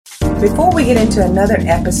Before we get into another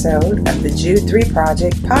episode of the Jude 3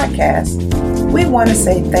 Project podcast, we want to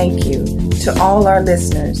say thank you to all our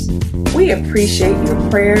listeners. We appreciate your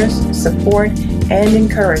prayers, support, and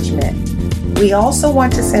encouragement. We also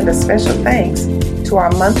want to send a special thanks to our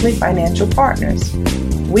monthly financial partners.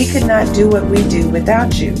 We could not do what we do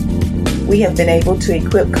without you. We have been able to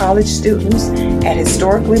equip college students at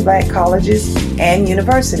historically Black colleges and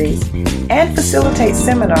universities and facilitate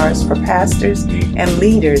seminars for pastors and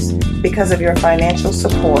leaders because of your financial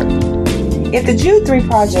support. If the Jude 3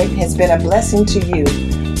 Project has been a blessing to you,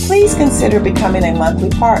 please consider becoming a monthly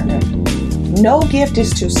partner. No gift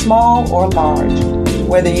is too small or large,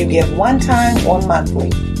 whether you give one time or monthly.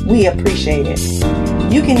 We appreciate it.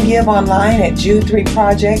 You can give online at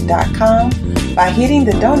jude3project.com by hitting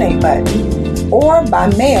the donate button or by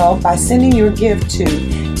mail by sending your gift to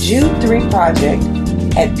Jude 3 Project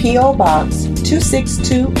at P.O. Box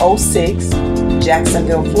 26206,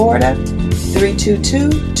 Jacksonville, Florida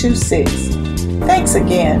 32226. Thanks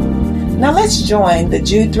again. Now let's join the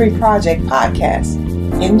Jude 3 Project podcast.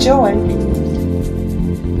 Enjoy.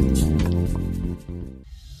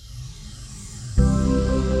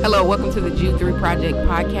 Hello, welcome to the Jude 3 Project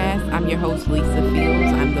podcast. I'm your host, Lisa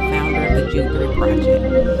Fields. I'm the founder of the Jude 3 Project.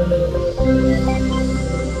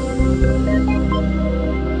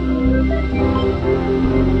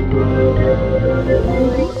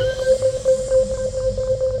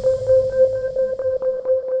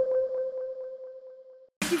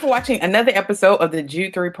 Thank you for watching another episode of the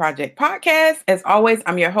Jude 3 Project podcast. As always,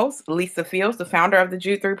 I'm your host, Lisa Fields, the founder of the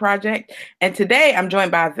Jude 3 Project. And today I'm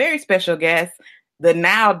joined by a very special guest, the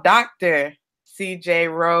now Dr.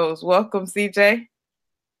 CJ Rose. Welcome, CJ.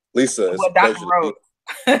 Lisa, it's Dr. pleasure Rose.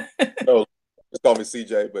 no, just call me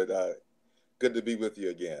CJ, but good to be with you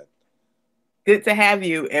again. Good to have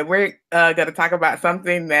you. And we're going to talk about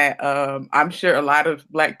something that I'm sure a lot of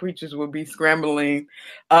Black preachers will be scrambling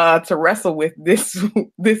to wrestle with this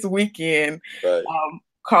weekend. Right.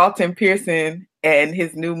 Carlton Pearson and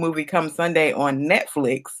his new movie comes Sunday on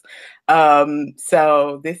Netflix.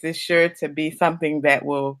 So this is sure to be something that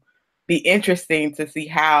will be interesting to see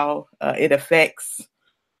how it affects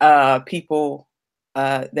people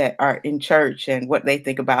that are in church and what they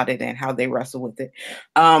think about it and how they wrestle with it.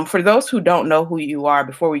 For those who don't know who you are,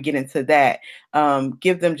 before we get into that,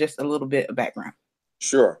 give them just a little bit of background.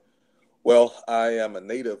 Sure. Well, I am a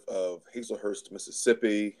native of Hazelhurst,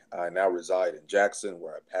 Mississippi. I now reside in Jackson,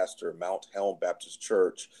 where I pastor Mount Helm Baptist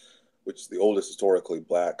Church, which is the oldest historically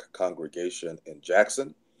Black congregation in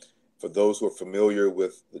Jackson. For those who are familiar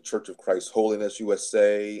with the Church of Christ Holiness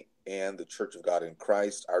USA and the Church of God in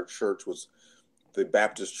Christ, our church was the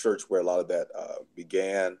Baptist church where a lot of that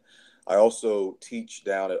began. I also teach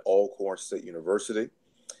down at Alcorn State University.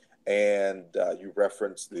 And you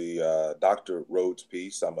referenced the Dr. Rhodes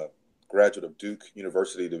piece. I'm a graduate of Duke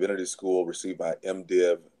University Divinity School, received my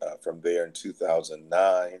MDiv from there in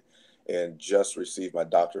 2009, and just received my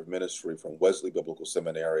Doctor of Ministry from Wesley Biblical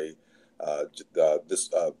Seminary this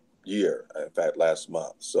year, in fact, last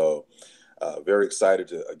month. So very excited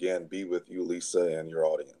to, again, be with you, Lisa, and your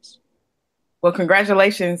audience. Well,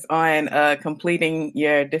 congratulations on completing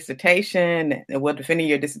your dissertation, defending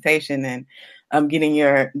your dissertation and getting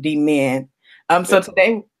your DMin. So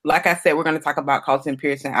today, like I said, we're going to talk about Carlton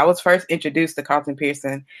Pearson. I was first introduced to Carlton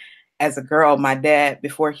Pearson as a girl. My dad,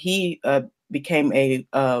 before he became a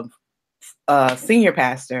senior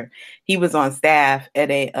pastor, he was on staff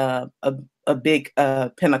at a big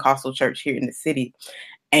Pentecostal church here in the city.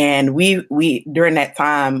 And we during that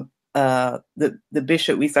time, the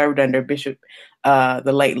bishop we served under, Bishop the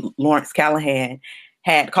late Lawrence Callahan,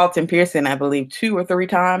 had Carlton Pearson, I believe, 2 or 3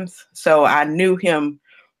 times. So I knew him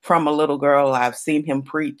from a little girl. I've seen him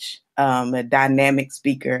preach, a dynamic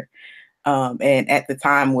speaker, and at the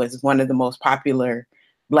time was one of the most popular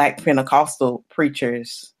Black Pentecostal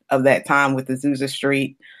preachers of that time with Azusa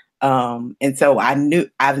Street. And so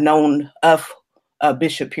I've known of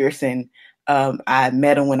Bishop Pearson. I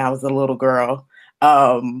met him when I was a little girl.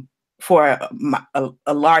 For a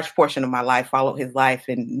large portion of my life, followed his life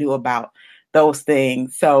and knew about those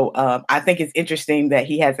things. So I think it's interesting that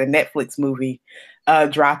he has a Netflix movie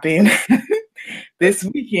dropping this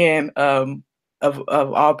weekend, of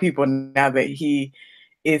all people, now that he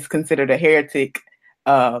is considered a heretic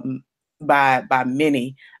by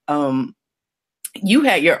many. You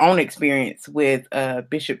had your own experience with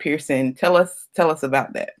Bishop Pearson. Tell us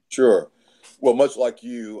about that. Sure. Well, much like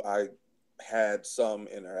you, I had some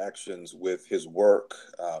interactions with his work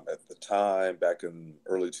at the time, back in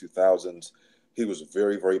early 2000s. He was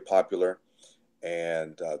very, very popular.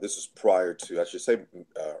 And this is prior to, I should say,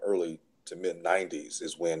 early to mid 90s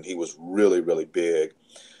is when he was really, really big.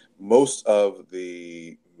 most of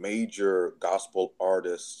the major gospel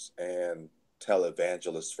artists and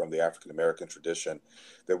televangelists from the African American tradition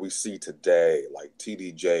that we see today, like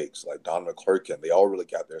T.D. Jakes, like Don McClurkin, they all really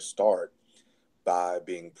got their start by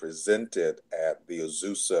being presented at the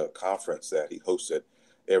Azusa conference that he hosted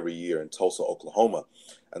every year in Tulsa, Oklahoma.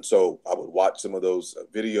 And so I would watch some of those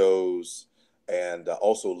videos and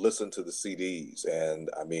also listen to the CDs. And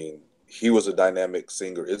I mean, he was a dynamic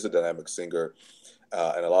singer, is a dynamic singer.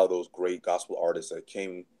 And a lot of those great gospel artists that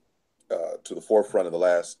came to the forefront in the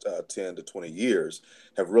last 10 to 20 years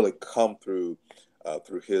have really come through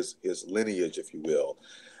his lineage, if you will.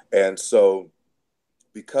 And so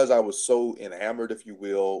because I was so enamored, if you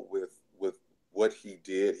will, with what he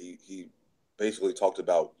did, he basically talked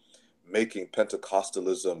about making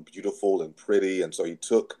Pentecostalism beautiful and pretty. And so he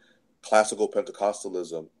took classical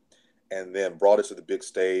Pentecostalism and then brought it to the big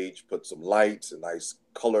stage, put some lights and nice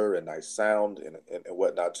color and nice sound and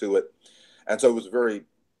whatnot to it. And so it was a very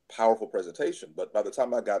powerful presentation. But by the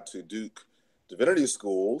time I got to Duke Divinity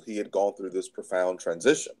School, he had gone through this profound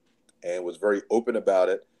transition and was very open about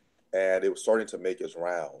it. And it was starting to make its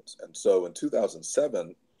rounds. And so in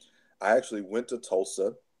 2007, I actually went to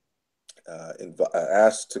Tulsa,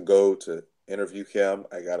 asked to go to interview him.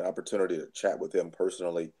 I got an opportunity to chat with him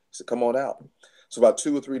personally. He said, come on out. So about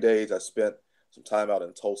 2 or 3 days, I spent some time out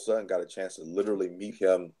in Tulsa and got a chance to literally meet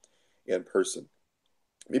him in person.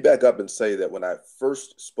 Let me back up and say that when I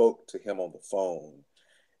first spoke to him on the phone,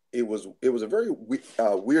 it was a very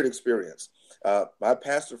weird experience. My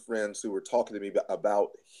pastor friends who were talking to me about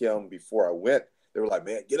him before I went, they were like,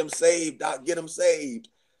 man, get him saved, Doc, get him saved.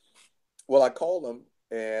 Well, I called him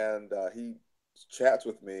and he chats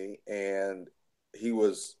with me, and he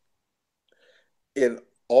was in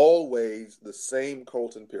all ways the same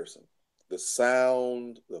Carlton Pearson. The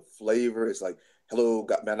sound, the flavor, it's like, hello,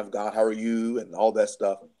 man of God, how are you? And all that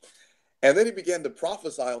stuff. And then he began to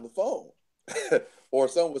prophesy on the phone. Or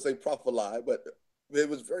some would say prophesy, but it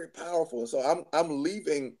was very powerful. So I'm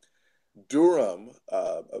leaving Durham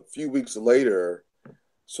a few weeks later,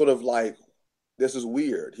 sort of like, this is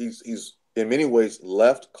weird. He's in many ways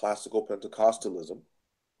left classical Pentecostalism,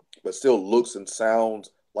 but still looks and sounds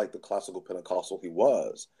like the classical Pentecostal he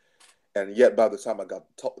was. And yet by the time I got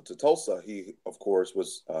to Tulsa, he, of course,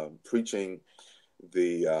 was preaching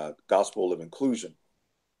the gospel of inclusion.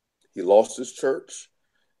 He lost his church.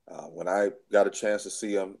 When I got a chance to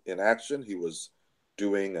see him in action, he was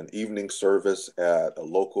doing an evening service at a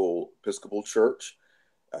local Episcopal church.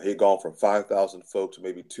 He had gone from 5,000 folks to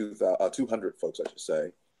maybe 200 folks, I should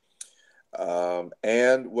say,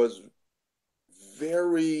 and was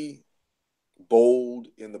very bold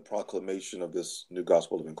in the proclamation of this new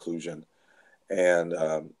gospel of inclusion. And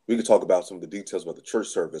we could talk about some of the details about the church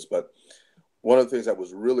service, but one of the things that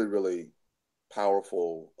was really, really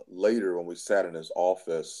powerful later when we sat in his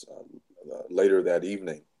office later that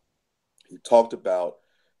evening, he talked about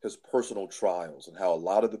his personal trials and how a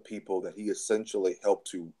lot of the people that he essentially helped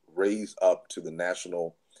to raise up to the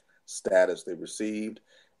national status they received,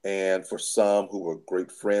 and for some who were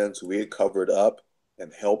great friends who he had covered up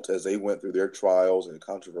and helped as they went through their trials and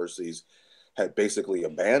controversies, had basically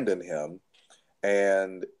abandoned him.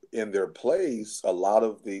 And in their place, a lot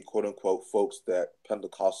of the quote unquote folks that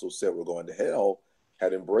Pentecostals said were going to hell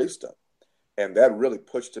had embraced him. And that really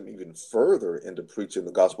pushed him even further into preaching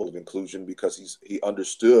the gospel of inclusion, because he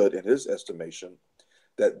understood, in his estimation,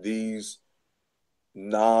 that these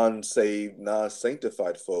non-saved,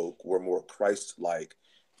 non-sanctified folk were more Christ-like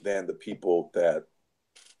than the people that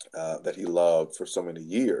he loved for so many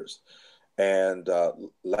years. And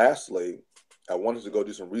lastly, I wanted to go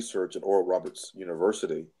do some research at Oral Roberts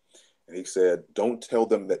University. And he said, don't tell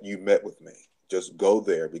them that you met with me. Just go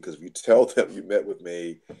there, because if you tell them you met with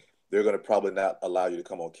me, they're going to probably not allow you to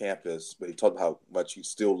come on campus. But he talked about how much he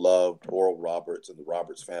still loved Oral Roberts and the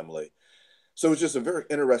Roberts family. So it's just a very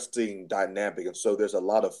interesting dynamic. And so there's a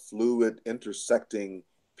lot of fluid, intersecting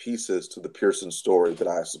pieces to the Pearson story that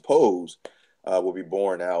I suppose will be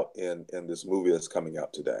borne out in this movie that's coming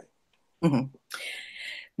out today. Mm-hmm.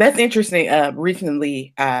 That's interesting.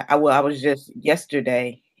 Recently, I was just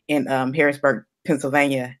yesterday in Harrisburg,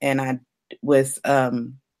 Pennsylvania, and I was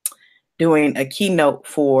doing a keynote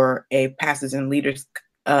for a Pastors and Leaders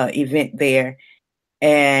event there.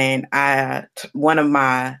 And one of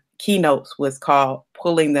my keynotes was called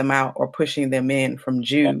Pulling Them Out or Pushing Them In from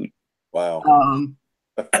Jude. Wow.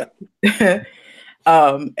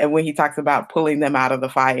 And when he talks about pulling them out of the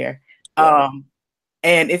fire. Yeah.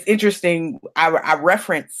 And it's interesting, I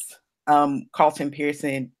reference Carlton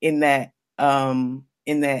Pearson in that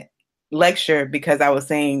lecture, because I was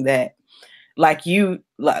saying that, like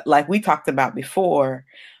we talked about before,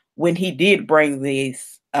 when he did bring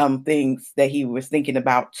these things that he was thinking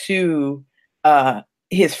about to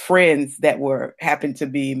his friends that happened to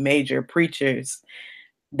be major preachers,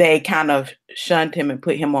 they kind of shunned him and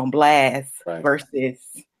put him on blast versus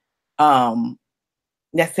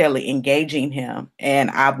necessarily engaging him.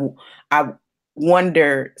 And I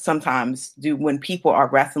wonder sometimes, when people are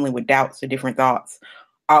wrestling with doubts or different thoughts,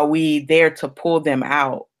 are we there to pull them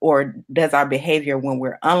out, or does our behavior when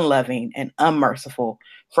we're unloving and unmerciful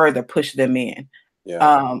further push them in?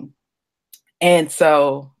 Yeah. And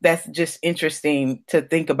so that's just interesting to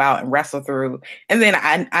think about and wrestle through. And then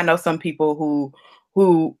I know some people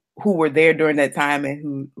who were there during that time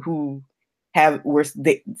and who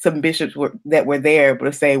some bishops that were there,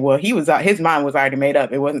 but say, well, his mind was already made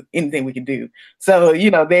up. It wasn't anything we could do. So,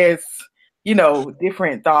 there's,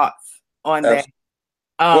 different thoughts on that.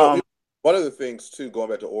 Well, one of the things too,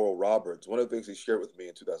 going back to Oral Roberts, one of the things he shared with me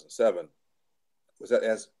in 2007 was that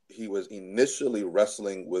as he was initially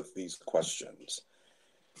wrestling with these questions,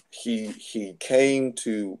 he came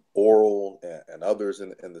to Oral and others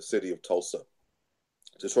in the city of Tulsa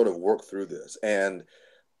to sort of work through this. And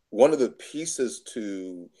one of the pieces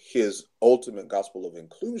to his ultimate gospel of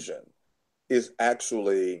inclusion is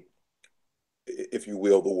actually, if you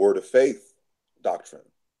will, the word of faith doctrine.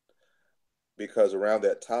 Because around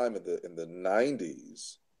that time in the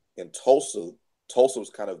 90s in Tulsa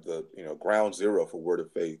was kind of the ground zero for word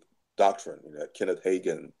of faith doctrine. Kenneth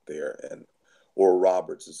Hagin there and Oral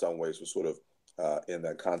Roberts in some ways was sort of in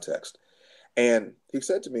that context. And he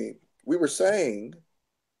said to me, we were saying,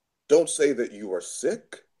 don't say that you are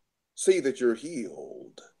sick, say that you're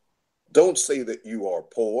healed. Don't say that you are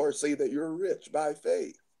poor, say that you're rich by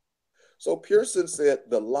faith. So Pearson said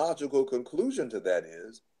the logical conclusion to that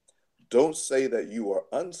is, don't say that you are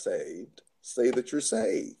unsaved, say that you're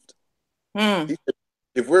saved.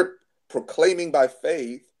 If we're proclaiming by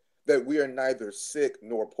faith that we are neither sick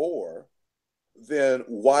nor poor, then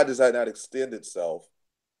why does that not extend itself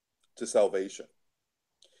to salvation?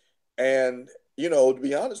 And, to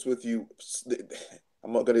be honest with you,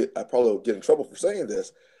 I probably will get in trouble for saying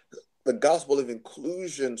this. The gospel of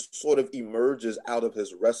inclusion sort of emerges out of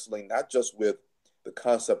his wrestling, not just with the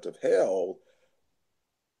concept of hell,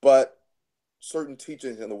 but certain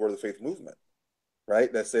teachings in the Word of Faith movement,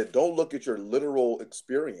 right? That said, don't look at your literal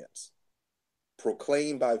experience.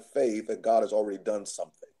 Proclaim by faith that God has already done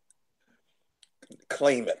something.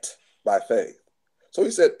 Claim it by faith. So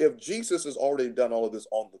he said, if Jesus has already done all of this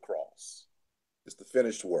on the cross, it's the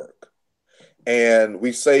finished work. And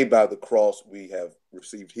we say by the cross we have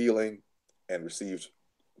received healing and received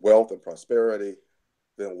wealth and prosperity,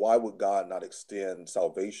 then why would God not extend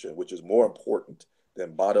salvation, which is more important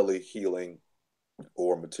than bodily healing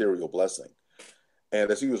or material blessing? And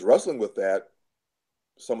as he was wrestling with that,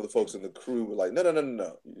 some of the folks in the crew were like,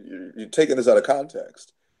 no. You're taking this out of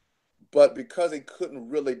context. But because he couldn't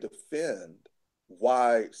really defend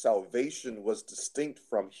why salvation was distinct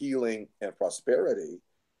from healing and prosperity,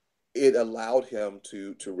 it allowed him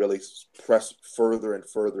to really press further and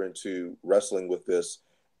further into wrestling with this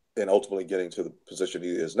and ultimately getting to the position he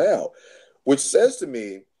is now, which says to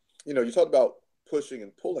me, you talk about pushing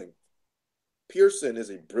and pulling. Pearson is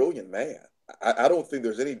a brilliant man. I don't think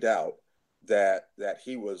there's any doubt that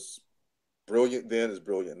he was brilliant then, is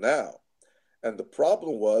brilliant now. And the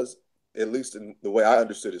problem was, at least in the way I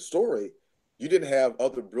understood his story, you didn't have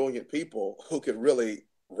other brilliant people who could really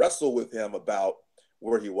wrestle with him about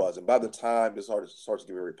where he was. And by the time this starts to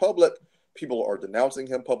get very public, people are denouncing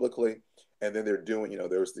him publicly. And then they're doing,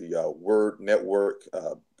 there's the Word Network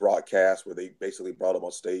broadcast where they basically brought him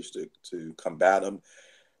on stage to combat him.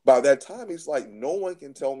 By that time, he's like, no one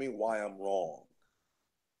can tell me why I'm wrong.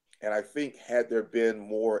 And I think had there been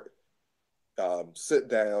more sit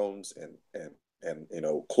downs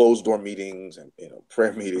and closed door meetings and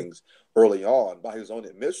prayer meetings early on, by his own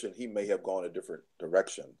admission, he may have gone a different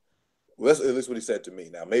direction. Well, that's at least what he said to me.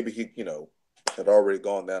 Now, maybe he had already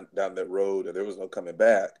gone down that road and there was no coming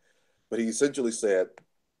back. But he essentially said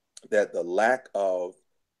that the lack of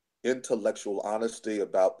intellectual honesty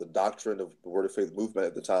about the doctrine of the Word of Faith movement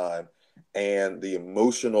at the time and the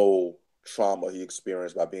emotional trauma he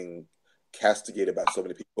experienced by being castigated by so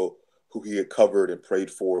many people who he had covered and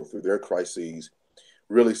prayed for through their crises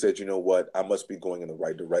really said, you know what, I must be going in the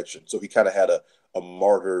right direction. So he kind of had a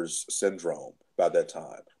martyr's syndrome by that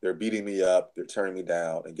time. They're beating me up, they're tearing me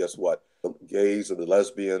down, and guess what? The gays and the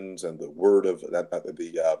lesbians and the word of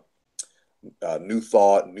the New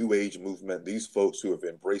Thought, New Age movement, these folks who have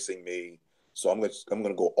embracing me. So I'm going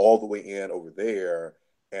to go all the way in over there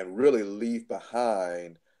and really leave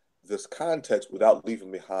behind this context without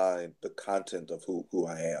leaving behind the content of who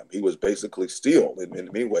I am. He was basically still, in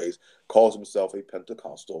many ways, calls himself a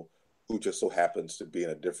Pentecostal who just so happens to be in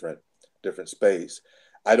a different space.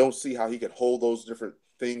 I don't see how he can hold those different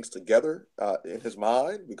things together in his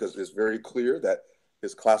mind, because it's very clear that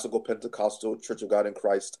his classical Pentecostal Church of God in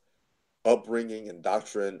Christ upbringing and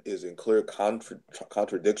doctrine is in clear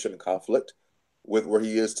contradiction and conflict with where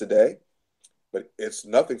he is today. But it's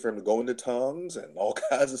nothing for him to go into tongues and all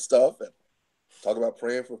kinds of stuff and talk about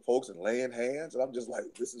praying for folks and laying hands. And I'm just like,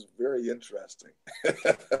 this is very interesting.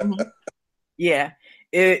 Mm-hmm. Yeah,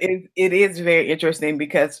 it is very interesting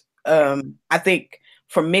because I think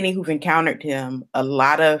for many who've encountered him, a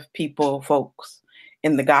lot of folks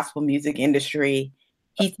in the gospel music industry,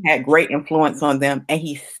 he's had great influence on them, and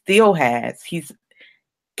he still has. He's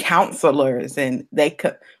counselors, and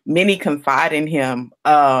many confide in him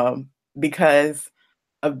because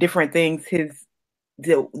of different things.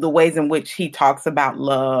 The ways in which he talks about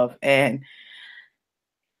love, and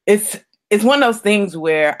it's one of those things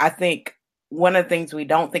where I think one of the things we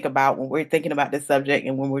don't think about when we're thinking about this subject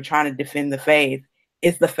and when we're trying to defend the faith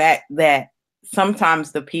is the fact that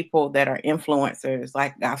sometimes the people that are influencers,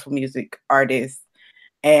 like gospel music artists,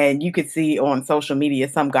 and you could see on social media,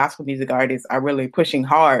 some gospel music artists are really pushing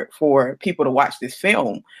hard for people to watch this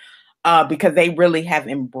film because they really have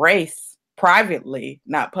embraced privately,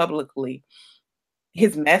 not publicly,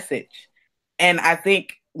 his message. And I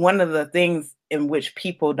think one of the things in which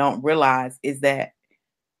people don't realize is that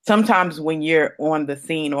sometimes when you're on the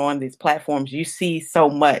scene or on these platforms, you see so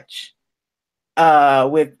much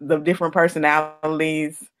with the different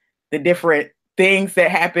personalities, the different things that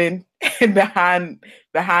happen behind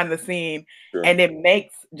the scene. Sure. And it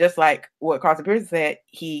makes, just like what Carlton Pearson said,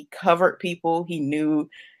 he covered people, he knew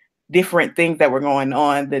different things that were going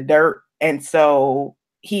on, the dirt. And so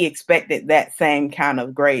he expected that same kind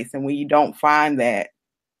of grace. And when you don't find that,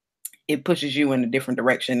 it pushes you in a different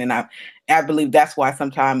direction. And I believe that's why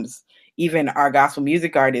sometimes even our gospel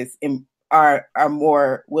music artists are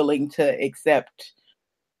more willing to accept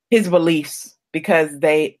his beliefs, because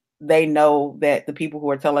they know that the people who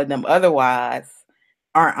are telling them otherwise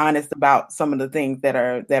aren't honest about some of the things that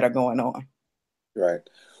are going on. Right.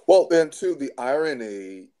 Well, then too, the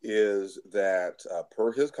irony is that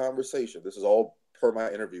per his conversation, this is all per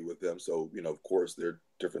my interview with them. So, of course, there are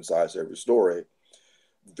different sides to every story.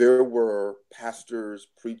 There were pastors,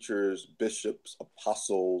 preachers, bishops,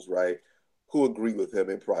 apostles, right, who agreed with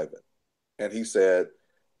him in private. And he said,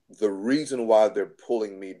 the reason why they're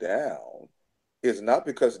pulling me down is not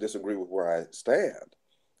because they disagree with where I stand,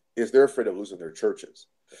 is they're afraid of losing their churches.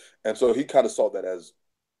 And so he kind of saw that as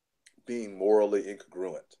being morally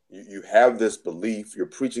incongruent. You have this belief, you're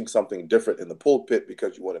preaching something different in the pulpit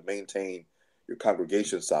because you want to maintain your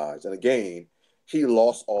congregation size. And again, he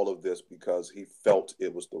lost all of this because he felt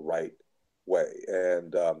it was the right way.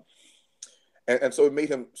 And so it made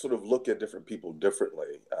him sort of look at different people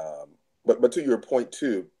differently. But to your point,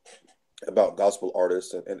 too, about gospel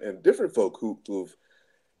artists and different folk who've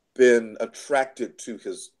been attracted to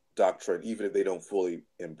his doctrine, even if they don't fully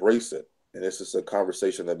embrace it, and this is a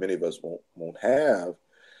conversation that many of us won't have,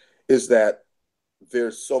 is that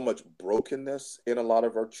there's so much brokenness in a lot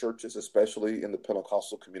of our churches, especially in the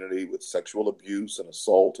Pentecostal community, with sexual abuse and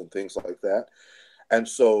assault and things like that. And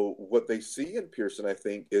so what they see in Pearson, I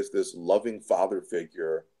think, is this loving father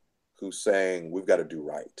figure who's saying, we've got to do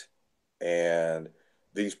right. And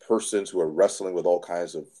these persons who are wrestling with all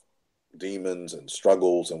kinds of demons and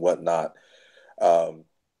struggles and whatnot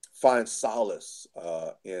find solace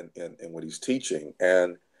in what he's teaching.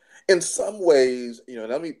 And in some ways,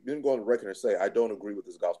 let me go on the record and say I don't agree with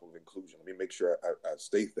this gospel of inclusion. Let me make sure I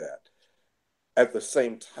state that. At the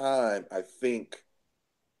same time, I think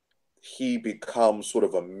he becomes sort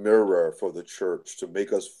of a mirror for the church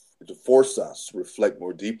to force us to reflect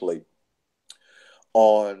more deeply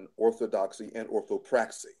on orthodoxy and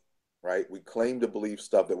orthopraxy, right? We claim to believe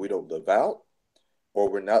stuff that we don't live out, or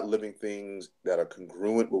we're not living things that are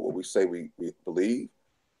congruent with what we say we believe,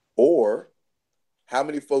 or how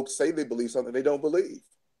many folks say they believe something they don't believe.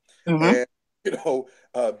 Mm-hmm.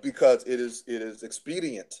 And, because it is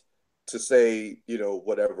expedient to say,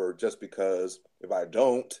 whatever, just because if I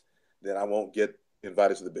don't, then I won't get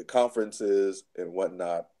invited to the big conferences and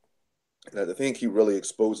whatnot. And I think he really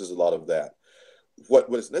exposes a lot of that.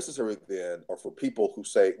 What is necessary then are for people who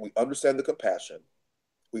say, we understand the compassion,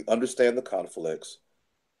 we understand the conflicts,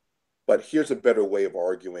 but here's a better way of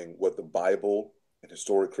arguing what the Bible and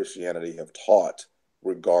historic Christianity have taught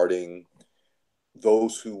regarding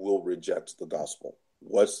those who will reject the gospel.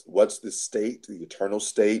 What's the state, the eternal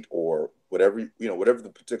state, or whatever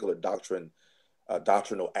the particular doctrine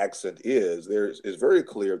doctrinal accent is, it's very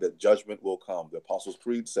clear that judgment will come. The Apostles'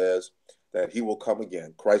 Creed says that he will come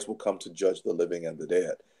again. Christ will come to judge the living and the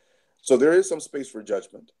dead. So there is some space for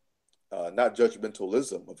judgment, not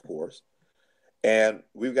judgmentalism, of course. And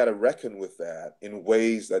we've got to reckon with that in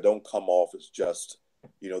ways that don't come off as just,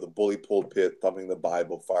 the bully pulpit, thumping the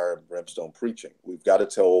Bible, fire and brimstone preaching. We've got to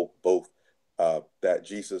tell both that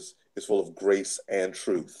Jesus is full of grace and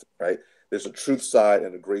truth, right? There's a truth side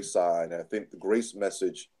and a grace side. And I think the grace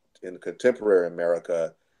message in contemporary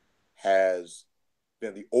America has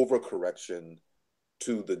been the overcorrection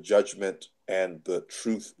to the judgment and the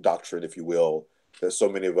truth doctrine, if you will, that so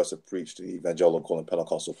many of us have preached in evangelical and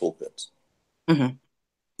Pentecostal pulpits. Mm-hmm.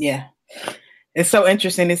 Yeah. It's so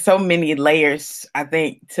interesting. There's so many layers, I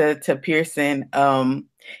think, to Pearson.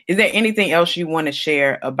 Is there anything else you want to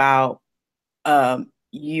share about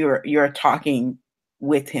your talking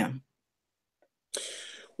with him?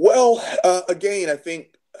 Well, again, I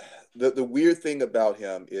think the weird thing about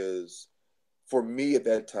him is, for me at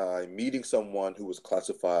that time, meeting someone who was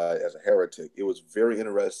classified as a heretic, it was very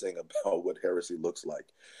interesting about what heresy looks like,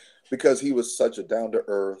 because he was such a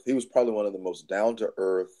down-to-earth. He was probably one of the most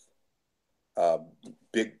down-to-earth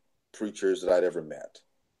big preachers that I'd ever met.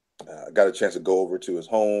 I got a chance to go over to his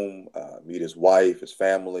home, meet his wife, his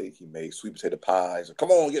family. He made sweet potato pies.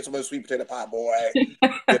 Come on, get some of the sweet potato pie, boy.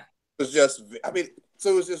 It was just,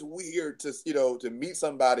 so it was just weird to meet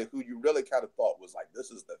somebody who you really kind of thought was like,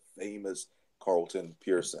 this is the famous Carlton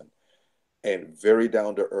Pearson, and very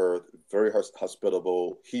down to earth, very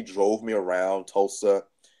hospitable. He drove me around Tulsa.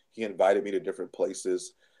 He invited me to different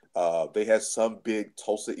places. They had some big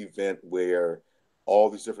Tulsa event where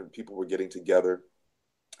all these different people were getting together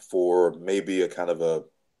for maybe a kind of a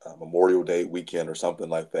Memorial Day weekend or something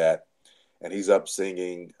like that. And he's up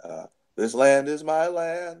singing, "This land is my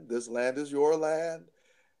land. This land is your land."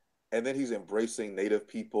 And then he's embracing Native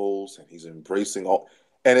peoples, and he's embracing all.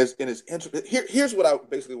 And it's interesting. Here's what I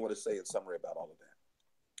basically want to say in summary about all of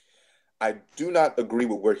that. I do not agree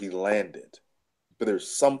with where he landed, but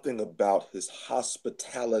there's something about his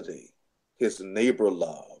hospitality, his neighbor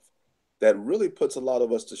love, that really puts a lot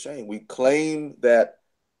of us to shame. We claim that,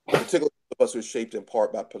 particularly of us who are shaped in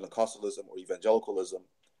part by Pentecostalism or evangelicalism,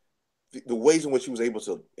 the ways in which he was able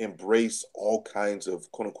to embrace all kinds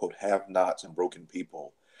of quote unquote have-nots and broken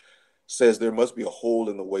people says there must be a hole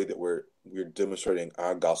in the way that we're demonstrating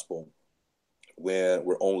our gospel when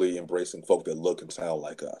we're only embracing folk that look and sound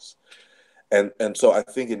like us. And so I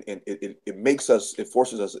think it makes us, it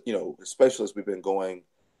forces us, especially as we've been going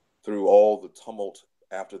through all the tumult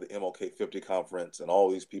after the MLK 50 conference and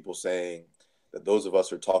all these people saying that those of us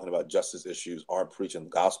who are talking about justice issues aren't preaching the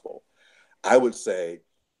gospel. I would say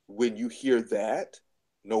when you hear that,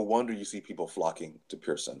 no wonder you see people flocking to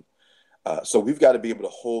Pearson. So we've got to be able to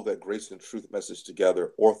hold that grace and truth message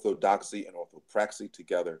together, orthodoxy and orthopraxy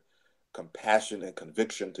together, compassion and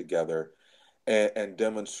conviction together, and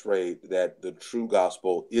demonstrate that the true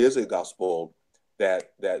gospel is a gospel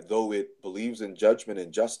that though it believes in judgment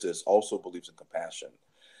and justice, also believes in compassion.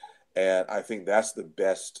 And I think that's the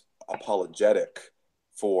best apologetic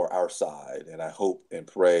for our side. And I hope and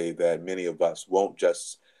pray that many of us won't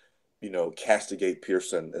just castigate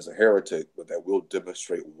Pearson as a heretic, but that we'll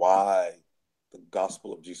demonstrate why the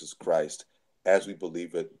gospel of Jesus Christ, as we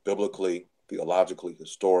believe it biblically, theologically,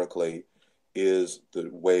 historically, is the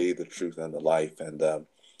way, the truth, and the life. And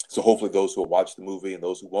so hopefully those who will watch the movie and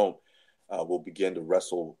those who won't will begin to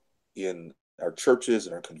wrestle in our churches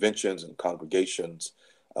and our conventions and congregations,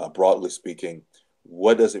 broadly speaking,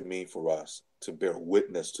 what does it mean for us to bear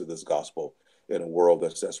witness to this gospel in a world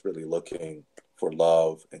that's desperately looking for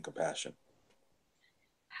love and compassion?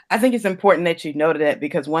 I think it's important that you noted that,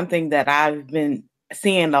 because one thing that I've been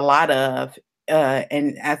seeing a lot of,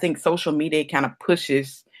 and I think social media kind of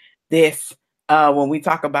pushes this when we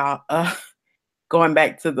talk about going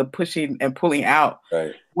back to the pushing and pulling out.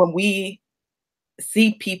 Right. When we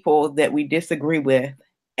see people that we disagree with,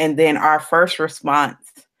 and then our first response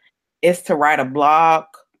is to write a blog,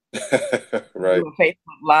 right, do a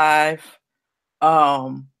Facebook Live,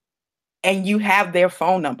 and you have their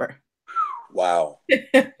phone number. Wow.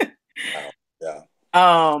 Wow.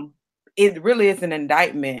 Yeah. It really is an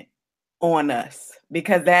indictment on us,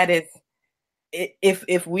 because that is,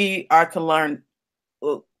 if we are to learn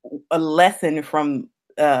a lesson from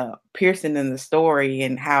Pearson in the story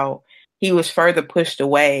and how he was further pushed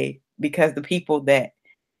away because the people that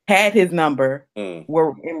had his number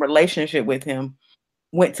were in relationship with him,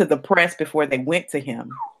 went to the press before they went to him.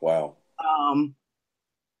 Wow.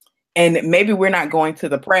 And maybe we're not going to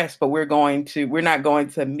the press, but we're not going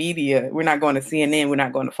to media. We're not going to CNN. We're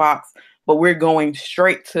not going to Fox, but we're going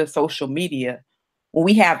straight to social media when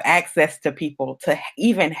we have access to people to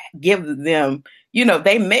even give them,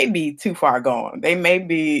 they may be too far gone. They may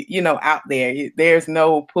be, out there. There's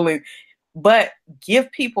no pulling, but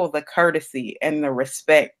give people the courtesy and the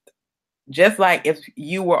respect. Just like if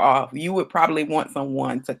you were off, you would probably want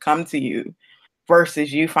someone to come to you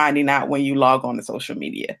versus you finding out when you log on to social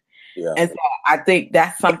media. Yeah. And so I think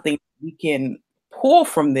that's something we can pull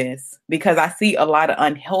from this, because I see a lot of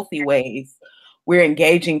unhealthy ways we're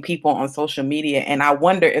engaging people on social media. And I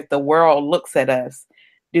wonder if the world looks at us,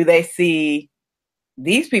 do they see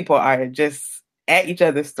these people are just at each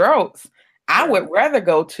other's throats? I would rather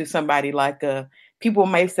go to somebody like people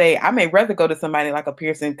may say, I may rather go to somebody like a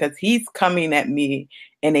Pearson because he's coming at me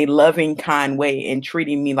in a loving, kind way and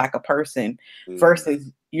treating me like a person,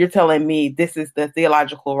 versus you're telling me this is the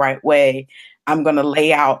theological right way. I'm going to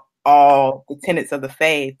lay out all the tenets of the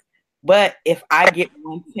faith. But if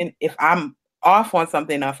if I'm off on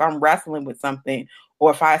something, or if I'm wrestling with something,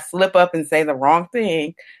 or if I slip up and say the wrong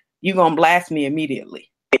thing, you're going to blast me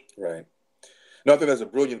immediately. Right. No, I think that's a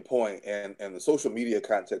brilliant point. And the social media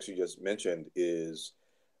context you just mentioned is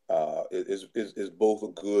both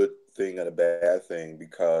a good thing and a bad thing,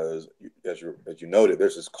 because as you noted,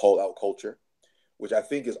 there's this call out culture, which I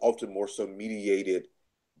think is often more so mediated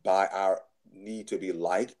by our need to be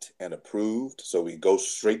liked and approved. So we go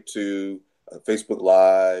straight to a Facebook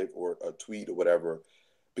Live or a tweet or whatever,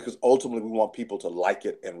 because ultimately we want people to like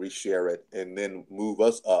it and reshare it and then move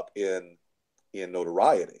us up in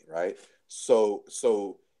notoriety, right? So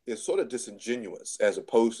it's sort of disingenuous, as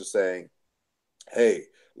opposed to saying, hey,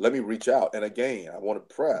 let me reach out. And again, I want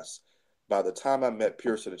to press, by the time I met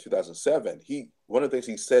Pearson in 2007, one of the things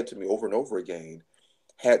he said to me over and over again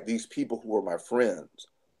had these people who were my friends,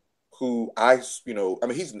 who I ain't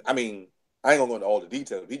gonna go into all the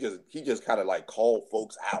details. He just kind of like called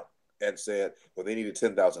folks out and said, well, they needed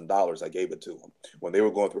 $10,000. I gave it to them. When they were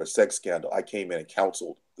going through a sex scandal, I came in and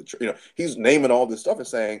counseled the church. He's naming all this stuff and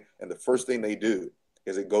saying, and the first thing they do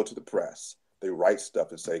is they go to the press. They write stuff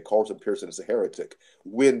and say Carlton Pearson is a heretic,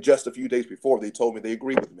 when just a few days before they told me they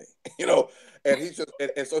agreed with me, and he's just,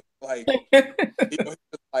 and so like,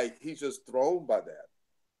 he's just thrown by that.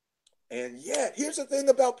 And yet, here's the thing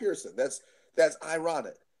about Pearson that's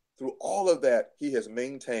ironic. Through all of that, he has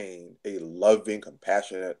maintained a loving,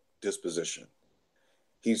 compassionate disposition.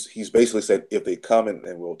 He's basically said, if they come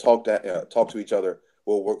and we'll talk to each other,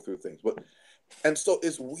 we'll work through things. And so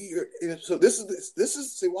it's weird. So this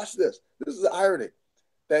is see, watch this. This is the irony,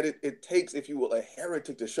 that it takes, if you will, a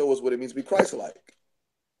heretic to show us what it means to be Christ-like.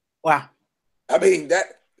 Wow. I mean that.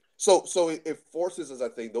 So it forces us, I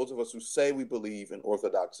think, those of us who say we believe in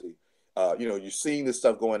orthodoxy. You're seeing this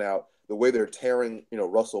stuff going out, the way they're tearing,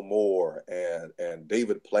 Russell Moore and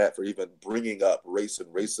David Platt for even bringing up race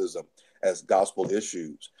and racism as gospel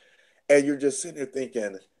issues. And you're just sitting there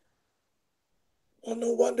thinking, well,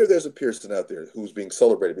 no wonder there's a Pearson out there who's being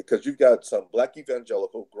celebrated, because you've got some black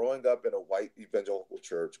evangelical growing up in a white evangelical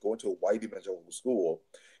church, going to a white evangelical school,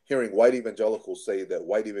 hearing white evangelicals say that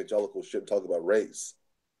white evangelicals shouldn't talk about race.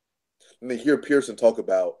 And they hear Pearson talk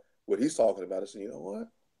about what he's talking about and say, you know what?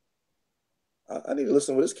 I need to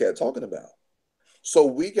listen to what this cat talking about. So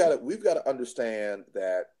we've got to understand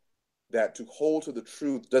that to hold to the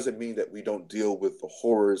truth doesn't mean that we don't deal with the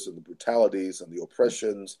horrors and the brutalities and the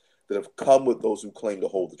oppressions that have come with those who claim to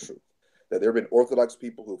hold the truth. That there have been Orthodox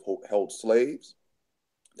people who've held slaves,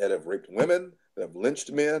 that have raped women, that have lynched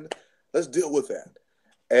men. Let's deal with that.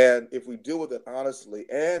 And if we deal with it honestly,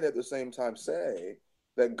 and at the same time say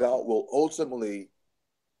that God will ultimately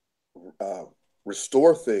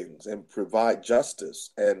restore things and provide justice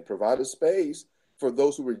and provide a space for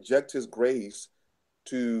those who reject his grace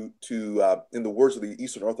to in the words of the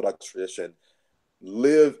Eastern Orthodox tradition,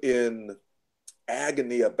 live in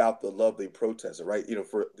agony about the love they protested, right?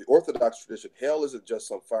 For the Orthodox tradition, hell isn't just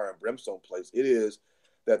some fire and brimstone place. It is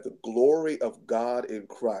that the glory of God in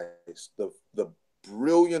Christ, the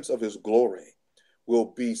brilliance of his glory, will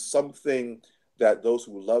be something that those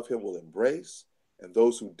who love him will embrace, and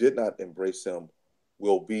those who did not embrace him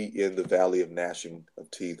will be in the valley of gnashing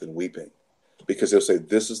of teeth and weeping, because they'll say,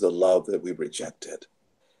 this is the love that we rejected.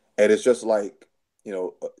 And it's just like,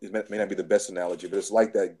 it may not be the best analogy, but it's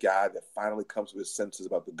like that guy that finally comes to his senses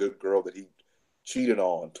about the good girl that he cheated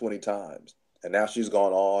on 20 times. And now she's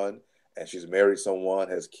gone on and she's married someone,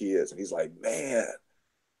 has kids. And he's like, man,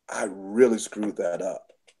 I really screwed that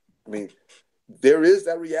up. I mean, there is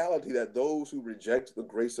that reality that those who reject the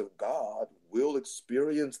grace of God will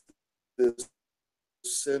experience this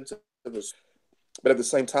sense of this. But at the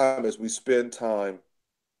same time, as we spend time,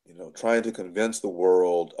 trying to convince the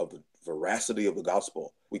world of the veracity of the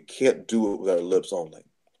gospel, we can't do it with our lips only.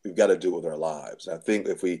 we've got to do it with our lives. And I think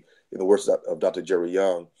if we, in the words of Dr. Jerry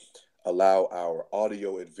Young, allow our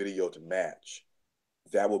audio and video to match,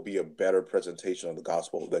 that will be a better presentation of the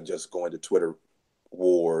gospel than just going to Twitter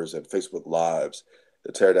wars and Facebook lives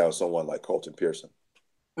to tear down someone like Carlton Pearson.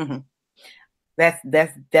 Mm-hmm.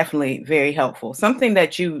 That's definitely very helpful. Something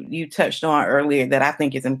that you touched on earlier that I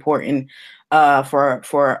think is important for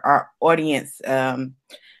our audience,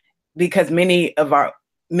 because many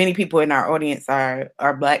people in our audience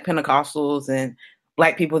are Black Pentecostals and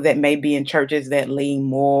Black people that may be in churches that lean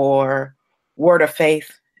more word of faith.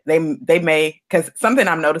 They may, because something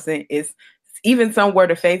I'm noticing is even some word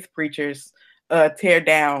of faith preachers tear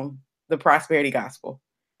down the prosperity gospel.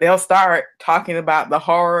 They'll start talking about the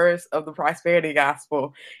horrors of the prosperity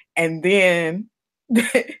gospel, and then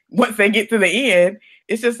once they get to the end,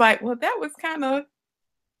 it's just like, well, that was kind of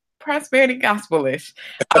prosperity gospelish.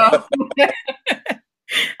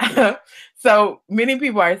 So many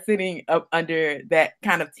people are sitting up under that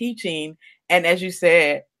kind of teaching, and as you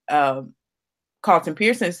said, Carlton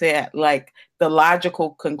Pearson said, like, the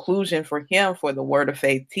logical conclusion for him for the word of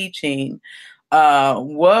faith teaching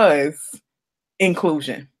was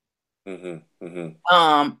inclusion. Mm-hmm,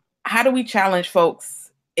 mm-hmm. How do we challenge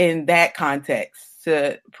folks in that context,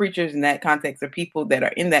 to preachers in that context, or people that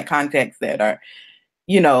are in that context that are,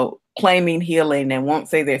 claiming healing and won't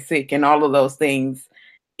say they're sick and all of those things,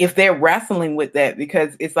 if they're wrestling with that?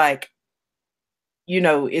 Because it's like,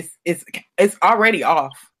 it's already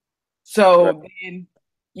off. So Right. then,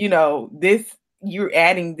 this, you're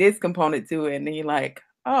adding this component to it, and then you're like,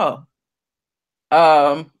 oh,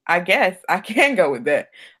 I guess I can go with that.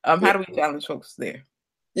 How do we challenge folks there?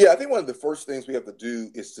 Yeah, I think one of the first things we have to do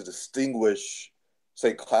is to distinguish,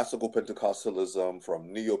 say, classical Pentecostalism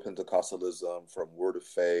from neo-Pentecostalism, from Word of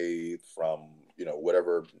Faith, from,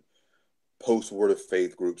 whatever post-Word of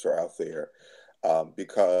Faith groups are out there.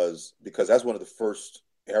 Because that's one of the first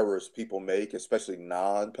errors people make, especially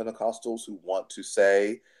non-Pentecostals who want to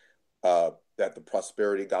say that the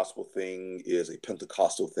prosperity gospel thing is a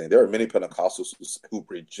Pentecostal thing. There are many Pentecostals who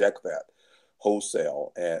reject that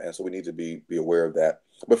wholesale, and so we need to be aware of that.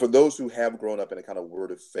 But for those who have grown up in a kind of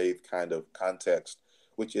word of faith kind of context,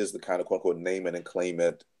 which is the kind of quote unquote name it and claim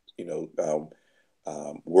it,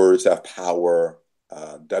 words have power,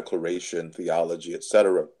 declaration, theology,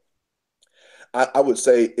 etc. I would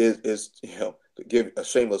say is to give a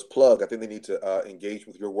shameless plug. I think they need to engage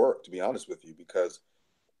with your work. To be honest with you, because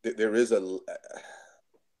there is and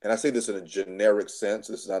I say this in a generic sense.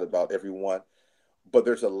 This is not about everyone, but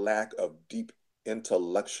there's a lack of deep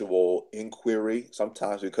intellectual inquiry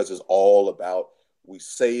sometimes, because it's all about, we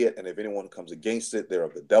say it, and if anyone comes against it, they're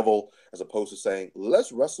of the devil, as opposed to saying,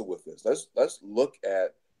 let's wrestle with this. Let's look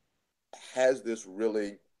at, has this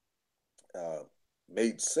really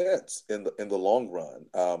made sense in the long run?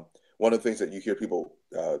 One of the things that you hear people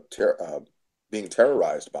being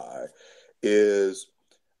terrorized by is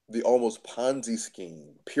the almost Ponzi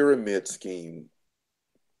scheme, pyramid scheme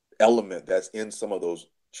element that's in some of those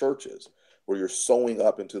churches, where you're sowing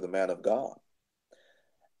up into the man of God.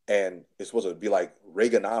 And it's supposed to be like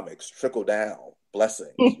Reaganomics, trickle down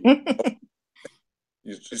blessings.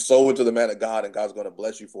 You sow into the man of God, and God's going to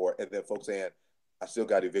bless you for it. And then folks saying, I still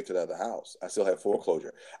got evicted out of the house. I still have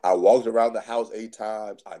foreclosure. I walked around the house 8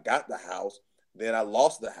 times. I got the house. Then I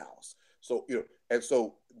lost the house. So, and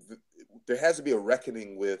so there has to be a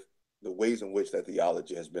reckoning with the ways in which that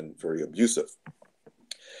theology has been very abusive.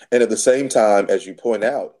 And at the same time, as you point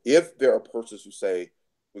out, if there are persons who say,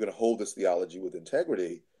 we're going to hold this theology with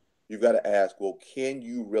integrity, you've got to ask, well, can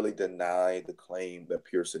you really deny the claim that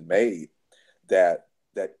Pearson made, that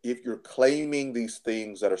if you're claiming these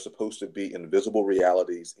things that are supposed to be invisible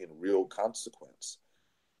realities in real consequence,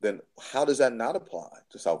 then how does that not apply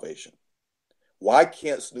to salvation? Why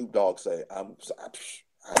can't Snoop Dogg say, I'm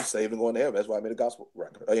saved and going to heaven? That's why I made a gospel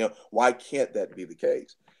record. Why can't that be the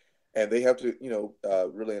case? And they have to,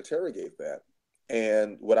 really interrogate that.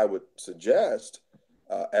 And what I would suggest,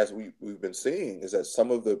 as we've been seeing, is that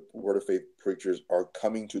some of the Word of Faith preachers are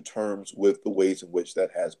coming to terms with the ways in which that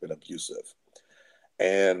has been abusive.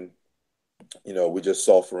 And, we just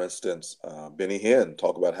saw, for instance, Benny Hinn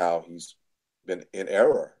talk about how he's been in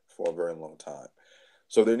error for a very long time.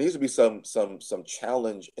 So there needs to be some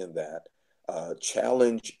challenge in that,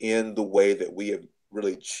 challenge in the way that we have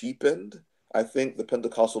really cheapened, I think, the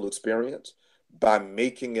Pentecostal experience by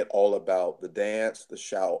making it all about the dance, the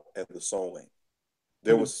shout, and the sowing.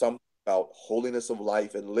 There was something about holiness of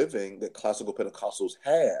life and living that classical Pentecostals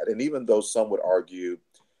had. And even though some would argue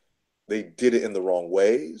they did it in the wrong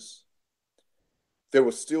ways, there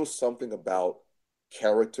was still something about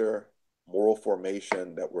character, moral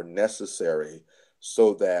formation that were necessary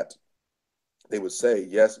so that they would say,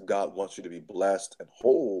 yes, God wants you to be blessed and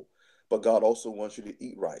whole, but God also wants you to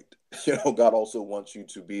eat right. God also wants you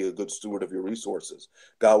to be a good steward of your resources.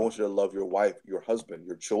 God wants you to love your wife, your husband,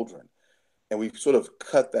 your children. And we sort of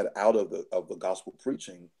cut that out of the gospel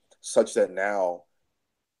preaching, such that now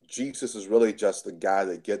Jesus is really just the guy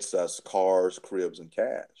that gets us cars, cribs, and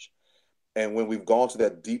cash. And when we've gone to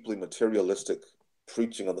that deeply materialistic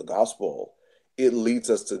preaching of the gospel, it leads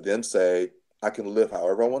us to then say, I can live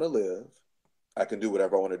however I want to live. I can do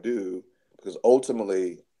whatever I want to do, because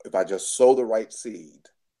ultimately, if I just sow the right seed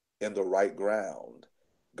in the right ground,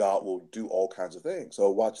 God will do all kinds of things. So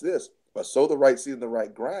watch this. If I sow the right seed in the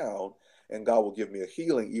right ground, and God will give me a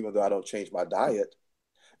healing, even though I don't change my diet.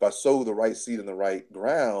 If I sow the right seed in the right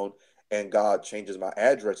ground, and God changes my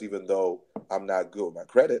address, even though I'm not good with my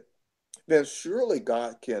credit, then surely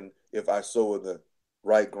God can, if I sow in the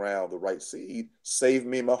right ground, the right seed, save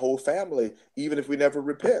me and my whole family, even if we never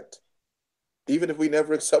repent, even if we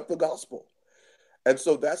never accept the gospel. And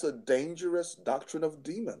so that's a dangerous doctrine of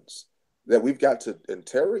demons that we've got to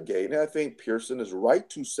interrogate. And I think Pearson is right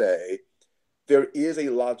to say there is a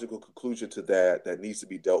logical conclusion to that needs to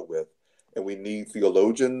be dealt with. And we need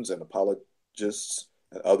theologians and apologists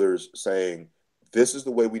and others saying, this is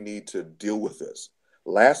the way we need to deal with this.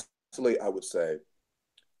 Lastly, I would say,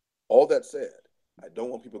 all that said, I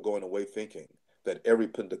don't want people going away thinking that every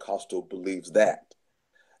Pentecostal believes that.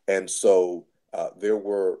 And so there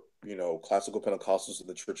were, classical Pentecostals in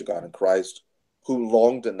the Church of God in Christ who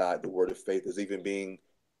long denied the word of faith as even being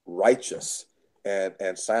righteous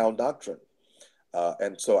and sound doctrine.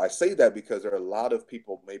 And so I say that because there are a lot of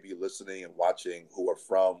people maybe listening and watching who are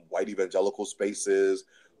from white evangelical spaces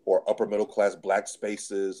or upper middle class black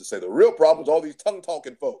spaces to say the real problem is all these tongue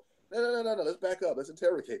talking folk. No. Let's back up. Let's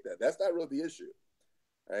interrogate that. That's not really the issue,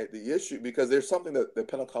 right? The issue, because there's something that the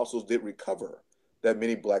Pentecostals did recover that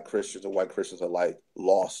many black Christians and white Christians alike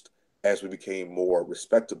lost as we became more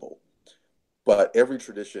respectable. But every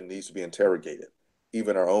tradition needs to be interrogated,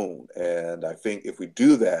 even our own. And I think if we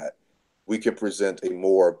do that, we can present a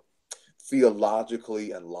more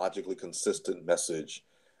theologically and logically consistent message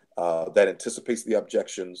that anticipates the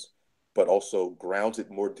objections, but also grounds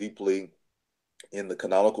it more deeply in the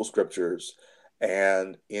canonical scriptures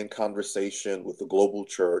and in conversation with the global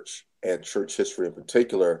church and church history in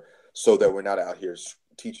particular, so that we're not out here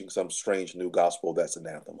teaching some strange new gospel that's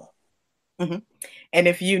anathema. Mm-hmm. And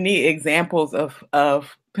if you need examples of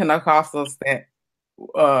Pentecostals that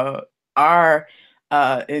are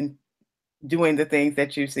in doing the things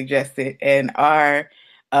that you suggested and are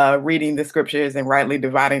reading the scriptures and rightly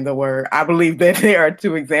dividing the word, I believe that there are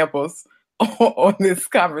two examples on this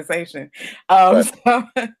conversation.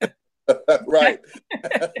 Right.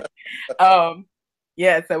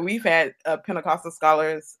 Yeah, so we've had Pentecostal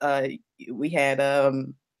scholars. We had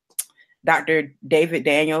Dr. David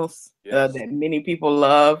Daniels, yes, that many people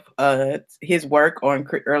love his work on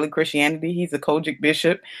early Christianity. He's a Kojic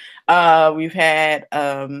bishop. We've had,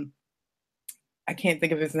 I can't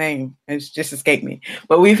think of his name. It's just escaped me.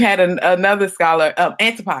 But we've had another scholar,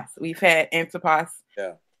 Antipas. We've had Antipas.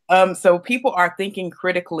 Yeah. So people are thinking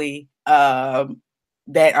critically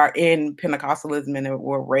that are in Pentecostalism and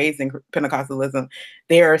were raised in Pentecostalism.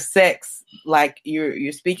 There are sects like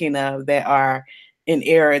you're speaking of that are in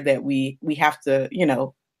error that we have to,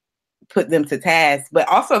 put them to task, but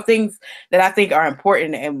also things that I think are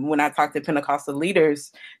important. And when I talk to Pentecostal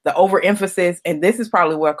leaders, the overemphasis, and this is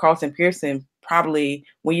probably where Carlton Pearson probably,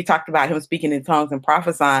 when you talked about him speaking in tongues and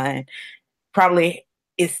prophesying, probably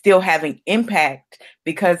is still having impact,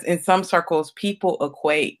 because in some circles, people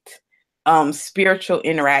equate spiritual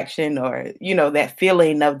interaction or, that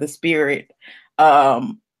feeling of the spirit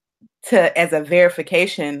as a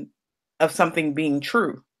verification of something being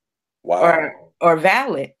true. Wow. or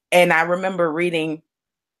valid. And I remember reading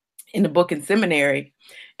in the book in seminary,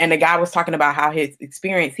 and the guy was talking about how his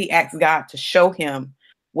experience, he asked God to show him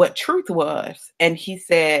what truth was. And he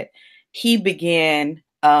said he began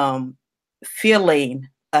feeling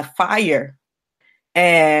a fire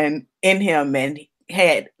and in him, and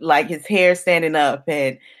had like his hair standing up,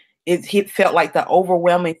 and he felt like the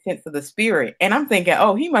overwhelming sense of the spirit. And I'm thinking,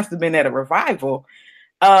 oh, he must have been at a revival.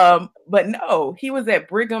 But no, he was at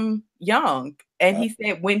Brigham Young. And he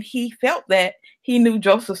said when he felt that, he knew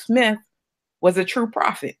Joseph Smith was a true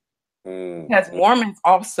prophet. Because Mormons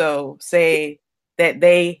also say that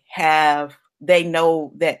they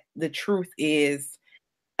know that the truth is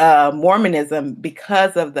Mormonism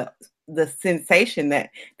because of the sensation that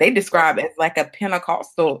they describe as like a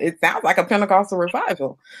Pentecostal. It sounds like a Pentecostal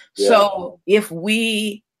revival. Yeah. So if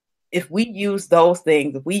we use those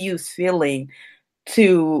things, if we use feeling,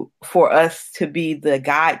 for us to be the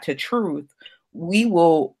guide to truth, we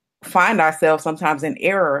will find ourselves sometimes in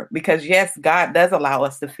error because yes, God does allow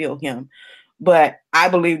us to feel him. But I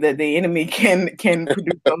believe that the enemy can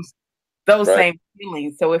produce those Right. same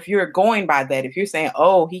feelings. So if you're going by that, if you're saying,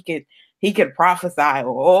 oh, he could prophesy,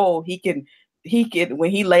 or oh, he could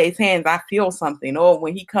when he lays hands, I feel something, or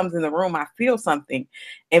when he comes in the room, I feel something.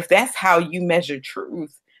 If that's how you measure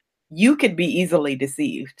truth, you could be easily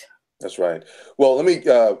deceived. That's right. Well, I'm going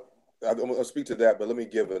to speak to that, but let me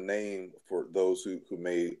give a name for those who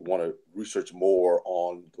may want to research more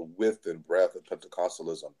on the width and breadth of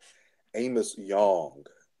Pentecostalism. Amos Yong,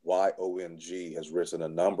 Yong, has written a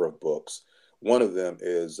number of books. One of them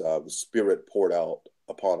is The Spirit Poured Out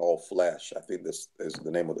Upon All Flesh. I think this is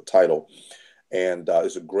the name of the title. And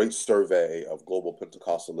it's a great survey of global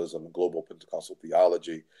Pentecostalism and global Pentecostal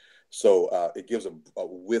theology. So it gives a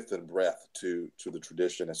width and breadth to the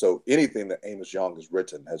tradition. And so anything that Amos Yong has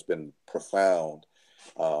written has been profound.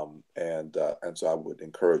 And so I would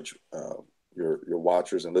encourage your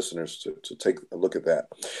watchers and listeners to take a look at that.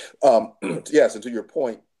 Yes, and to your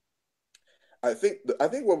point, I think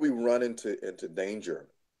where we run into danger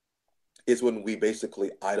is when we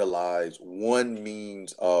basically idolize one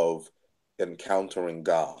means of encountering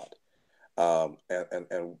God. And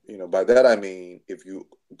by that I mean if you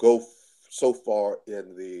go so far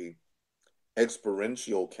in the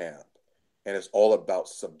experiential camp and it's all about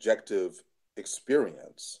subjective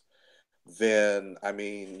experience, then I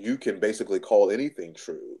mean you can basically call anything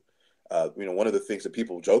true. One of the things that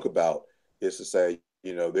people joke about is to say,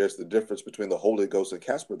 there's the difference between the Holy Ghost and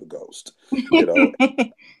Casper the Ghost,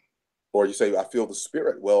 or you say, I feel the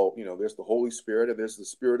Spirit. Well, there's the Holy Spirit and there's the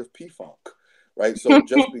Spirit of P-Funk, right? So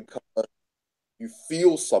just because you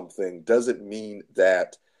feel something doesn't mean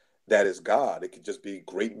that is God. It could just be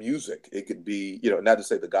great music. It could be, not to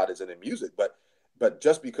say that God isn't in music, but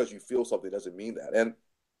just because you feel something doesn't mean that. And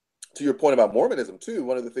to your point about Mormonism too,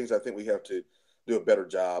 one of the things I think we have to do a better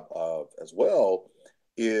job of as well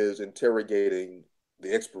is interrogating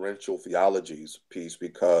the experiential theologies piece,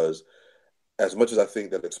 because as much as I think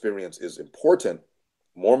that experience is important,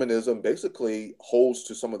 Mormonism basically holds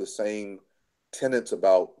to some of the same tenets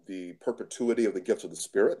about the perpetuity of the gifts of the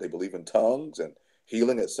Spirit. They believe in tongues and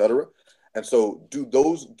healing, etc. And so, do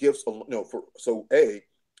those gifts,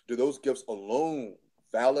 do those gifts alone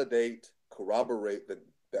validate, corroborate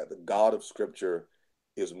that the God of Scripture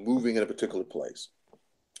is moving in a particular place?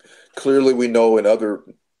 Clearly, we know in other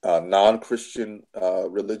non-Christian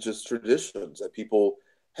religious traditions that people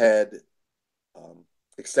had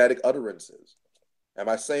ecstatic utterances. Am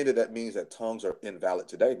I saying that means that tongues are invalid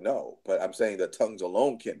today? No, but I'm saying that tongues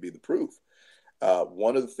alone can't be the proof.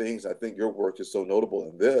 One of the things I think your work is so notable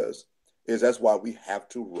in this is that's why we have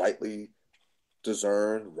to rightly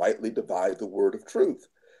discern, rightly divide the word of truth.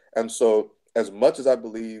 And so, as much as I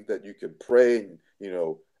believe that you can pray, and,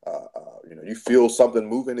 you feel something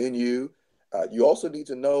moving in you, you also need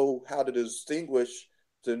to know how to distinguish,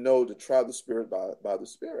 to try the Spirit by the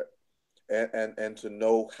Spirit. And to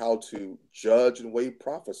know how to judge and weigh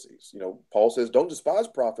prophecies. Paul says, don't despise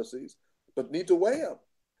prophecies, but need to weigh them.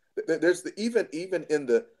 There's even in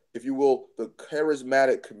the, if you will, the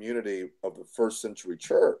charismatic community of the first century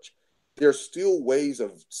church, there's still ways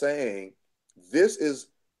of saying this is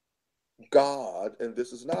God and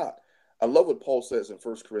this is not. I love what Paul says in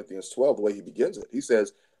 1 Corinthians 12, the way he begins it. He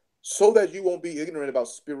says, so that you won't be ignorant about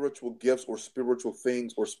spiritual gifts or spiritual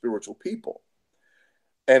things or spiritual people.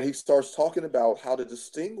 And he starts talking about how to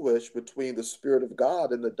distinguish between the Spirit of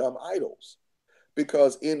God and the dumb idols.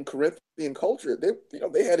 Because in Corinthian culture,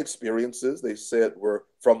 they had experiences they said were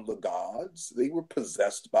from the gods. They were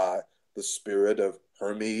possessed by the spirit of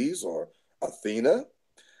Hermes or Athena.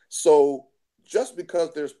 So just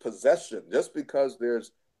because there's possession, just because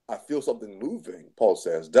I feel something moving, Paul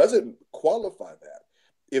says, doesn't qualify that.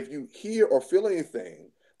 If you hear or feel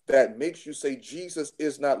anything that makes you say Jesus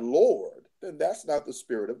is not Lord, then that's not the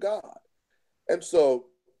Spirit of God. And so,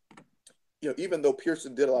 even though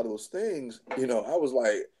Pearson did a lot of those things, I was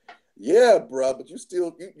like, yeah, bro, but you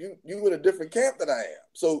in a different camp than I am.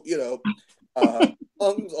 So,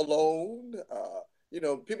 tongues alone,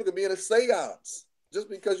 people can be in a seance. Just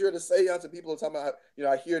because you're in a seance and people are talking about,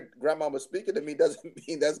 I hear grandmama speaking to me doesn't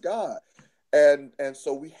mean that's God. And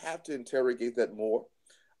so we have to interrogate that more,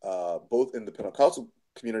 both in the Pentecostal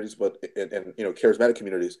communities, but and charismatic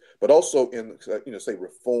communities, but also in say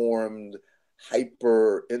Reformed,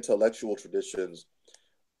 hyper intellectual traditions.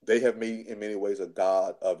 They have made in many ways a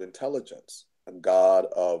God of intelligence, a God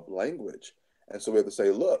of language, and so we have to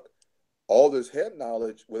say, look, all this head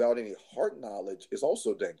knowledge without any heart knowledge is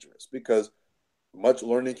also dangerous, because much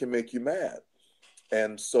learning can make you mad.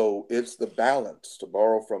 And so it's the balance. To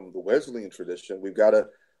borrow from the Wesleyan tradition, we've got to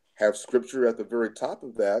have scripture at the very top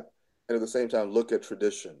of that, and at the same time, look at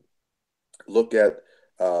tradition, look at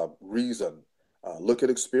reason, look at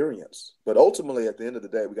experience. But ultimately, at the end of the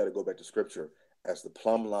day, we got to go back to scripture as the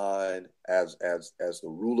plumb line, as the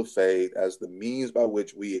rule of faith, as the means by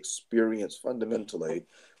which we experience fundamentally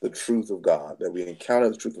the truth of God, that we encounter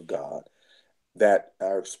the truth of God, that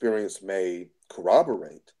our experience may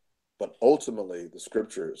corroborate, but ultimately the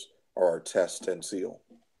scriptures are our test and seal.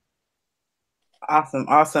 Awesome.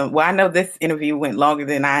 Awesome. Well, I know this interview went longer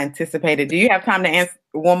than I anticipated. Do you have time to answer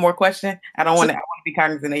one more question? I want to be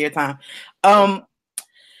cognizant of your time.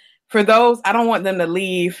 For those, I don't want them to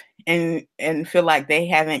leave and feel like they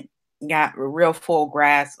haven't got a real full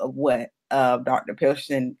grasp of what Dr.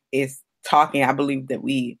 Pearson is talking. I believe that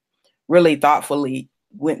we really thoughtfully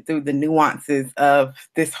went through the nuances of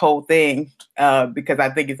this whole thing because I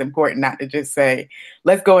think it's important not to just say,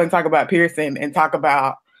 let's go and talk about Pearson and talk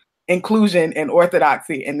about inclusion and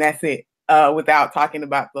orthodoxy, and that's it, without talking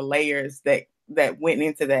about the layers that went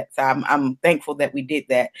into that. So I'm thankful that we did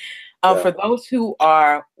that. For those who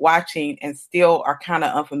are watching and still are kind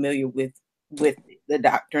of unfamiliar with the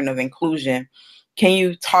doctrine of inclusion, can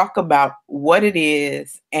you talk about what it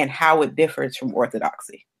is and how it differs from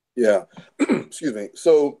orthodoxy? Yeah. Excuse me.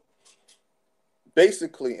 So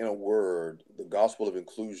basically, in a word, the gospel of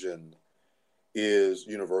inclusion is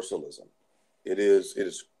universalism. It is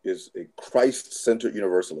a Christ-centered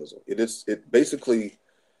universalism. It basically,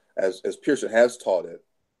 as Pearson has taught it,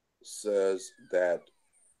 says that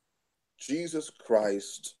Jesus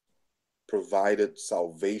Christ provided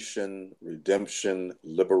salvation, redemption,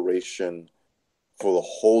 liberation for the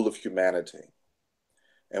whole of humanity.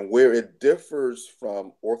 And where it differs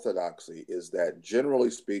from orthodoxy is that,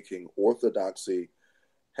 generally speaking, orthodoxy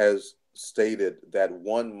has stated that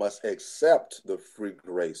one must accept the free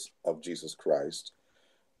grace of Jesus Christ.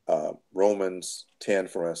 Romans 10,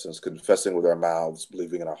 for instance, confessing with our mouths,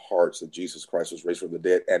 believing in our hearts that Jesus Christ was raised from the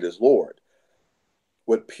dead and is Lord.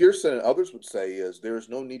 What Pearson and others would say is there is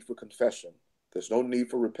no need for confession. There's no need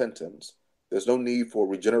for repentance. There's no need for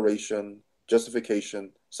regeneration,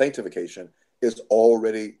 justification, sanctification. It's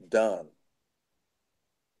already done.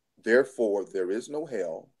 Therefore, there is no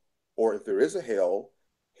hell, or if there is a hell,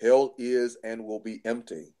 hell is and will be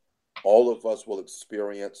empty. All of us will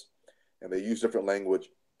experience, and they use different language,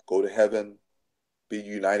 go to heaven, be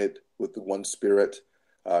united with the one spirit.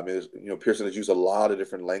 Pearson has used a lot of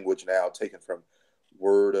different language now, taken from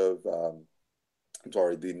the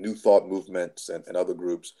New Thought movements and other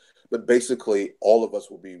groups. But basically, all of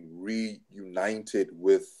us will be reunited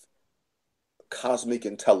with cosmic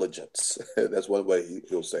intelligence. That's one way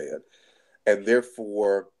he'll say it. And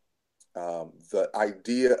therefore, the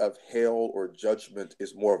idea of hell or judgment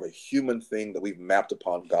is more of a human thing that we've mapped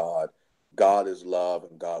upon God. God is love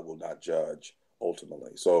and God will not judge,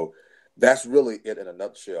 ultimately. So that's really it in a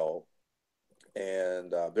nutshell.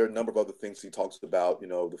 And there are a number of other things he talks about,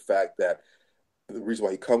 the fact that the reason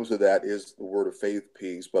why he comes to that is the word of faith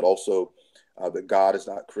piece, but also that God is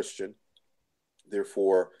not Christian.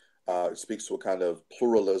 Therefore, it speaks to a kind of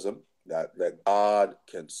pluralism, that God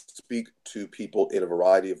can speak to people in a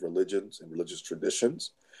variety of religions and religious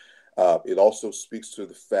traditions. It also speaks to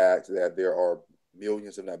the fact that there are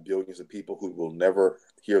millions, if not billions, of people who will never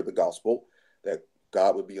hear the gospel, that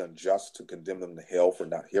God would be unjust to condemn them to hell for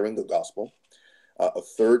not hearing the gospel. A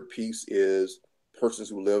third piece is persons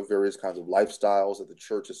who live various kinds of lifestyles that the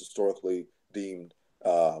church has historically deemed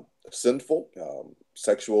sinful,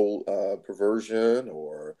 sexual perversion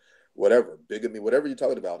or whatever, bigamy, whatever you're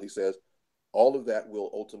talking about. He says all of that will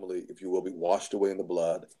ultimately, if you will, be washed away in the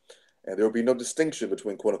blood. And there will be no distinction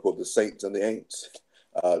between, quote unquote, the saints and the ain'ts,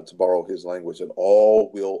 to borrow his language. And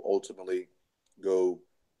all will ultimately go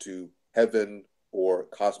to heaven or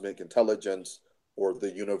cosmic intelligence or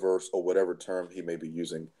the universe or whatever term he may be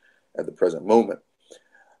using at the present moment.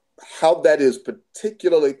 How that is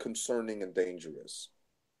particularly concerning and dangerous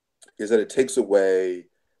is that it takes away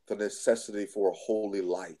the necessity for a holy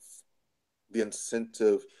life, the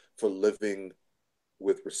incentive for living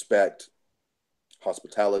with respect,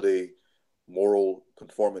 hospitality, moral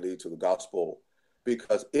conformity to the gospel.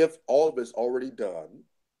 Because if all of it's already done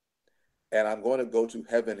and I'm going to go to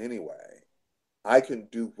heaven anyway, I can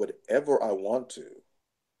do whatever I want to.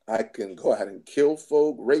 I can go ahead and kill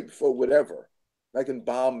folk, rape folk, whatever. I can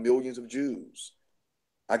bomb millions of Jews.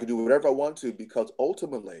 I can do whatever I want to because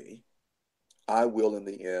ultimately I will in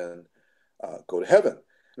the end go to heaven.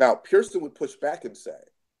 Now, Pearson would push back and say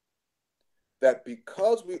that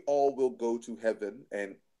because we all will go to heaven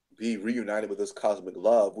and be reunited with this cosmic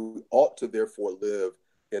love, we ought to therefore live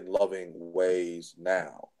in loving ways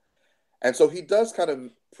now. And so he does kind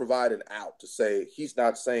of provide an out to say he's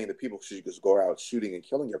not saying that people should just go out shooting and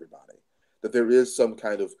killing everybody, that there is some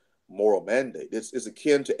kind of moral mandate. It's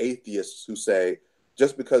akin to atheists who say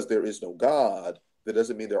just because there is no God, that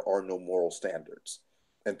doesn't mean there are no moral standards.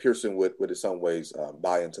 And Pearson would in some ways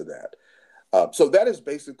buy into that. So that is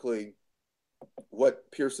basically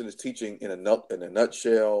what Pearson is teaching in a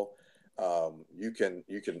nutshell. You can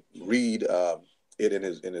read it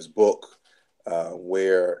in his book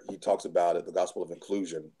where he talks about it. The Gospel of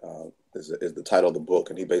Inclusion is the title of the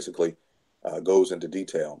book, and he basically goes into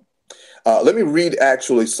detail. Let me read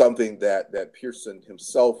actually something that Pearson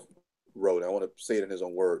himself wrote. I want to say it in his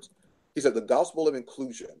own words. He said, "The Gospel of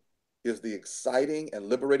Inclusion is the exciting and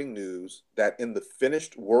liberating news that in the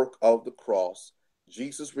finished work of the cross,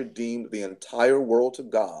 Jesus redeemed the entire world to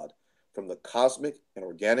God from the cosmic and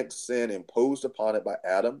organic sin imposed upon it by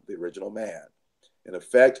Adam, the original man. In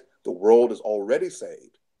effect, the world is already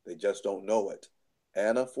saved. They just don't know it.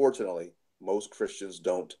 And unfortunately, most Christians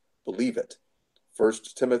don't believe it."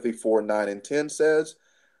 1 Timothy 4:9-10 says,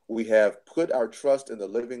 "We have put our trust in the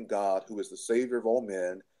living God, who is the Savior of all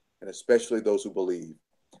men, and especially those who believe.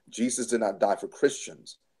 Jesus did not die for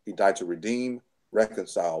Christians. He died to redeem,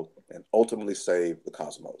 reconcile, and ultimately save the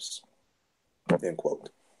cosmos." End quote.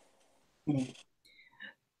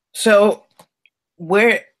 So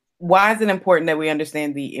why is it important that we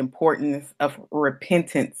understand the importance of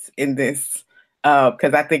repentance in this?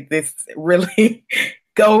 Because I think this really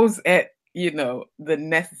goes at, the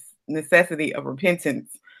necessity of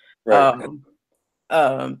repentance. Right.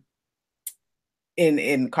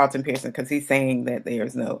 In Carlton Pearson, because he's saying that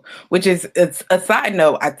there's no, which is, it's a side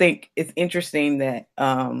note. I think it's interesting that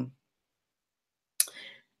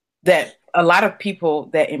that a lot of people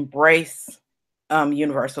that embrace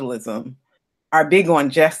universalism are big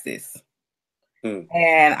on justice. And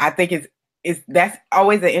I think that's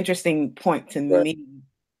always an interesting point to me,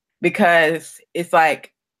 because it's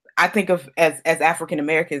like, I think of as African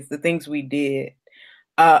Americans, the things we did,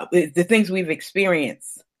 the things we've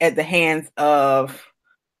experienced at the hands of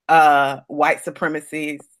white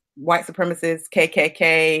supremacists,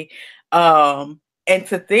 KKK, and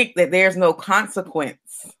to think that there's no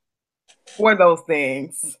consequence for those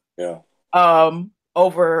things. Yeah.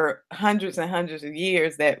 Over hundreds and hundreds of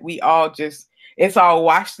years, that we all just, it's all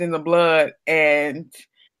washed in the blood, and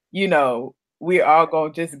we're all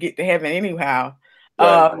gonna just get to heaven anyhow.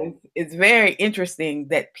 Right. It's very interesting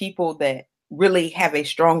that people that really have a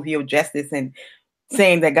strong view of justice and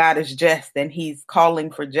saying that God is just and he's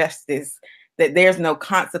calling for justice, that there's no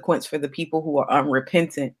consequence for the people who are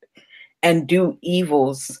unrepentant and do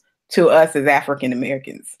evils to us as African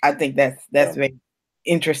Americans. I think that's very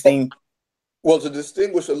interesting. Well, to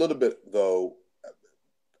distinguish a little bit, though,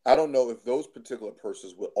 I don't know if those particular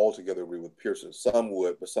persons would altogether agree with Pearson. Some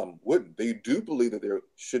would, but some wouldn't. They do believe that there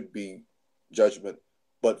should be judgment,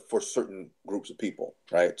 but for certain groups of people,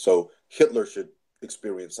 right? So Hitler should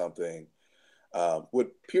experience something.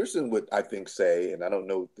 What Pearson would, I think, say, and I don't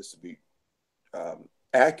know if this would be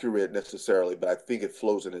accurate necessarily, but I think it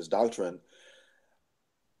flows in his doctrine.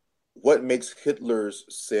 What makes Hitler's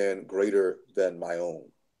sin greater than my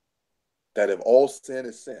own? That if all sin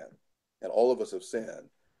is sin, and all of us have sinned,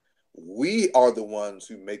 we are the ones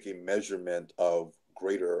who make a measurement of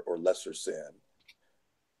greater or lesser sin.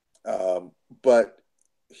 But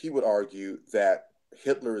he would argue that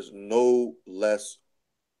Hitler is no less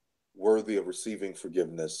worthy of receiving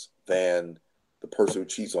forgiveness than the person who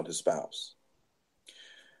cheats on his spouse.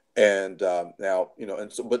 And now,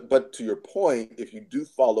 and so, but to your point, if you do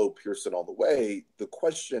follow Pearson all the way, the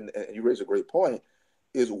question, and you raise a great point,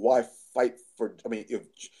 is why fight for? I mean,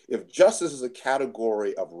 if justice is a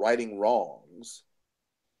category of righting wrongs,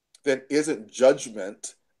 then isn't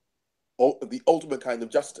judgment the ultimate kind of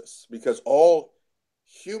justice? Because all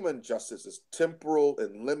human justice is temporal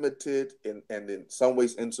and limited, and in some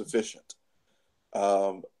ways insufficient.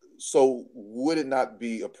 So would it not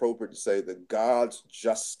be appropriate to say that God's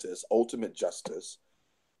justice, ultimate justice,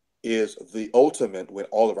 is the ultimate when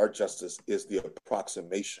all of our justice is the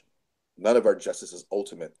approximation? None of our justice is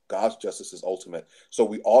ultimate. God's justice is ultimate. So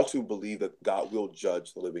we ought to believe that God will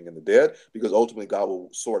judge the living and the dead, because ultimately God will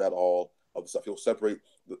sort out all of the stuff. He'll separate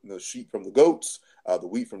the sheep from the goats, the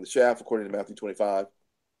wheat from the chaff, according to Matthew 25,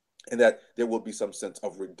 and that there will be some sense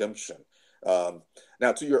of redemption.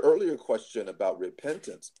 Now, to your earlier question about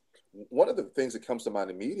repentance, one of the things that comes to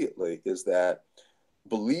mind immediately is that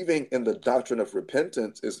believing in the doctrine of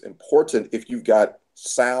repentance is important if you've got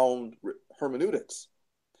sound hermeneutics.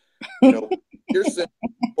 Pearson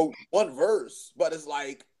wrote one verse, but it's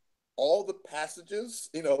like all the passages,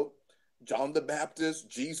 John the Baptist,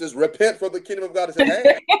 Jesus, repent for the kingdom of God is at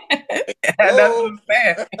hand. That's what I'm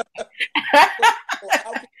saying. So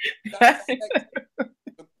how can you dissect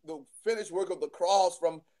the finished work of the cross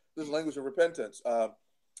from this language of repentance?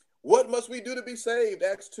 What must we do to be saved?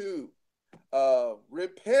 Acts 2.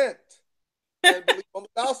 Repent and believe on the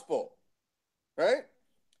gospel. Right?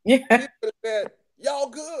 Yeah. People have said, y'all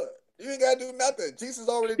good. You ain't got to do nothing. Jesus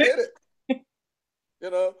already did it.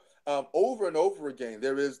 Over and over again,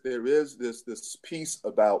 there is this piece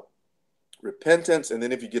about repentance. And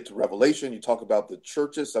then if you get to Revelation, you talk about the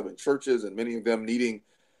churches, 7 churches, and many of them needing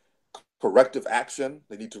corrective action.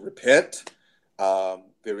 They need to repent.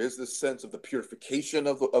 There is this sense of the purification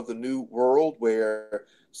of the new world where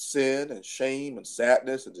sin and shame and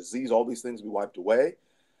sadness and disease, all these things be wiped away.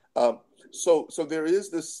 So there is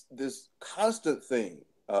this constant thing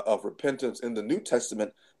of repentance in the New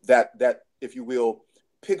Testament that, if you will,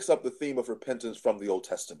 picks up the theme of repentance from the Old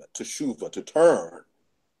Testament, teshuva, to turn,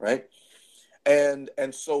 right? And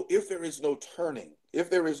so if there is no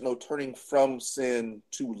turning from sin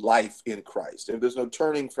to life in Christ, if there's no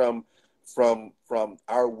turning from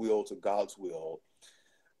our will to God's will,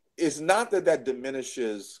 it's not that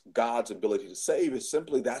diminishes God's ability to save. It's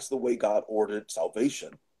simply that's the way God ordered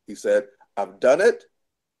salvation. He said, I've done it,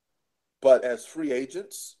 but as free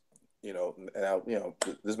agents,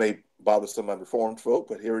 this may bother some unreformed folk,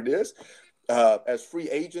 but here it is. As free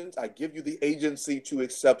agents, I give you the agency to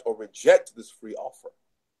accept or reject this free offer.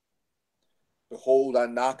 Behold, I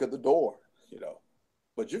knock at the door,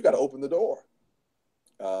 but you've got to open the door.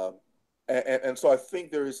 And so I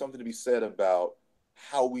think there is something to be said about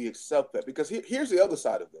how we accept that, because here's the other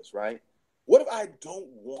side of this, right? What if I don't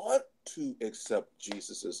want to accept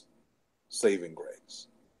Jesus's saving grace?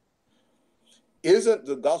 Isn't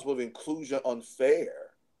the gospel of inclusion unfair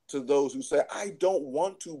to those who say, I don't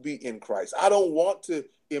want to be in Christ. I don't want to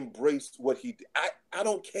embrace what he did. I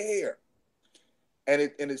don't care. And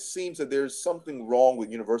it seems that there's something wrong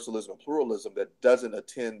with universalism and pluralism that doesn't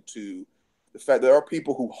attend to the fact there are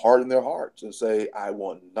people who harden their hearts and say, I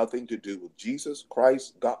want nothing to do with Jesus,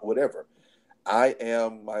 Christ, God, whatever. I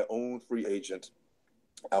am my own free agent.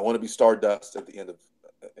 I want to be stardust at the end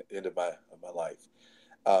of my life.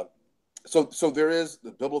 So there is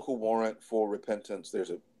the biblical warrant for repentance.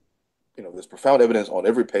 There's there's profound evidence on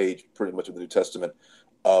every page, pretty much, of the New Testament,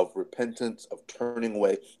 of repentance, of turning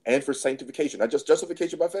away, and for sanctification, not just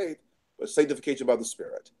justification by faith, but sanctification by the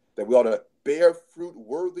Spirit. That we ought to bear fruit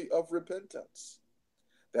worthy of repentance.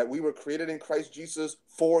 That we were created in Christ Jesus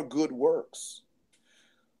for good works.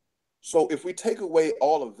 So if we take away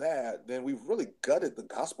all of that, then we've really gutted the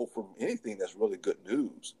gospel from anything that's really good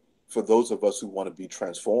news for those of us who want to be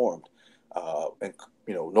transformed. And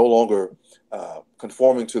no longer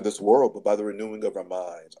conforming to this world, but by the renewing of our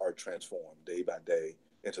minds, are transformed day by day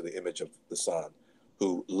into the image of the Son,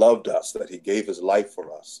 who loved us, that he gave his life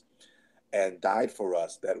for us and died for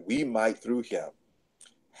us, that we might through him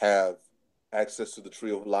have access to the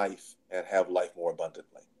tree of life and have life more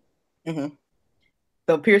abundantly. Mm-hmm.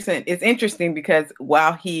 So Pearson, it's interesting because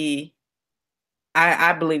while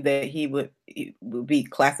I believe that he would be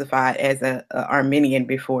classified as a Arminian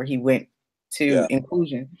before he went to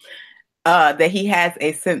inclusion, that he has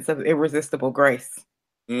a sense of irresistible grace.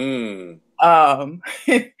 In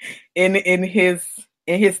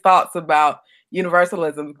his thoughts about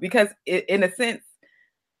universalism, because in a sense,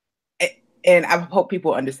 and I hope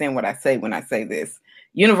people understand what I say when I say this,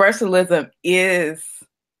 universalism is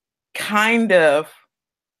kind of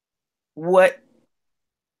what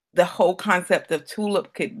the whole concept of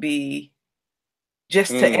tulip could be,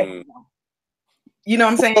 just to everyone. You know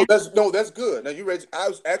what I'm saying? That's good. Now you raised. I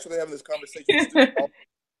was actually having this conversation today.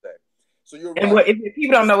 So you're right. And if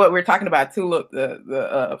people don't know what we're talking about, tulip,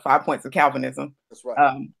 the 5 points of Calvinism. That's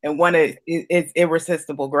right. And one is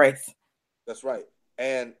irresistible grace. That's right.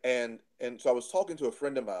 And so I was talking to a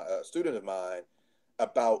friend of mine, a student of mine,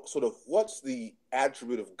 about sort of what's the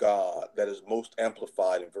attribute of God that is most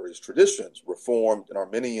amplified in various traditions, Reformed and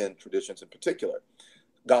Arminian traditions in particular.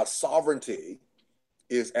 God's sovereignty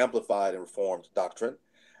is amplified in Reformed doctrine,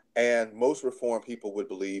 and most Reformed people would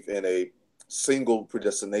believe in a single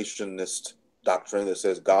predestinationist doctrine that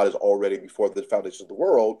says God is already, before the foundation of the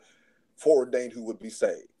world, foreordained who would be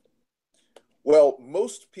saved. Well,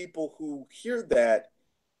 most people who hear that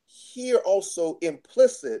hear also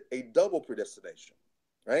implicit a double predestination,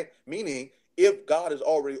 right? Meaning, if God has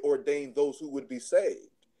already ordained those who would be saved,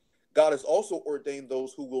 God has also ordained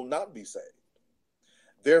those who will not be saved.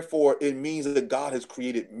 Therefore, it means that God has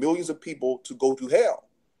created millions of people to go to hell.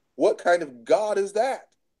 What kind of God is that?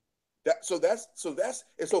 So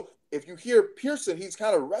if you hear Pearson, he's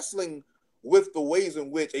kind of wrestling with the ways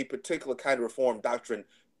in which a particular kind of Reformed doctrine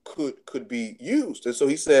could be used. And so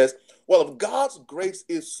he says, well, if God's grace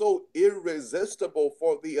is so irresistible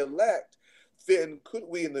for the elect, then could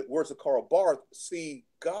we, in the words of Karl Barth, see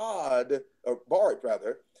God, or Barth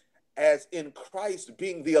rather, as in Christ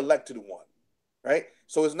being the elected one, right?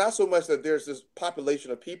 So it's not so much that there's this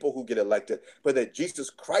population of people who get elected, but that Jesus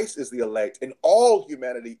Christ is the elect, and all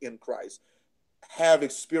humanity in Christ have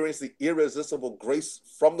experienced the irresistible grace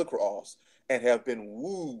from the cross and have been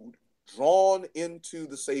wooed, drawn into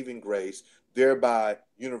the saving grace, thereby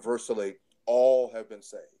universally all have been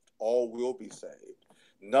saved. All will be saved.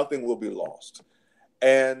 Nothing will be lost.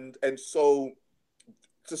 And so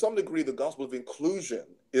to some degree, the gospel of inclusion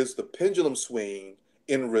is the pendulum swing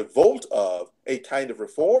in revolt of a kind of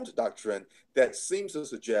Reformed doctrine that seems to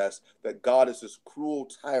suggest that God is this cruel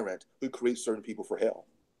tyrant who creates certain people for hell.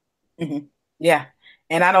 Mm-hmm. Yeah.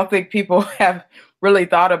 And I don't think people have really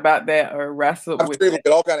thought about that or wrestled with it. I'm sure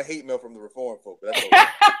get all kind of hate mail from the Reformed folk. That's okay.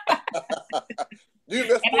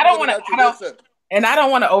 And I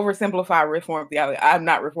don't want to oversimplify Reformed theology. I'm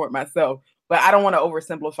not Reformed myself, but I don't want to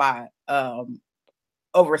oversimplify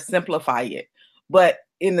it. But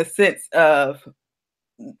in the sense of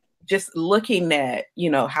just looking at,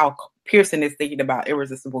 how Pearson is thinking about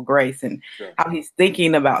irresistible grace and how he's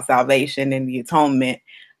thinking about salvation and the atonement,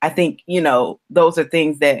 I think, those are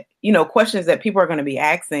things that, questions that people are going to be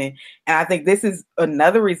asking. And I think this is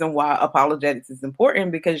another reason why apologetics is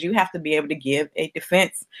important, because you have to be able to give a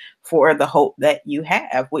defense for the hope that you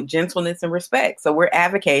have with gentleness and respect. So we're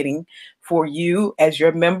advocating for you as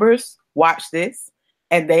your members watch this,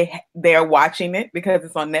 and they are watching it because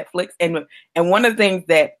it's on Netflix. And one of the things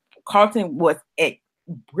that Carlton was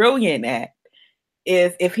brilliant at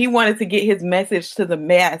is if he wanted to get his message to the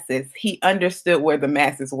masses, he understood where the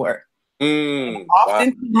masses were.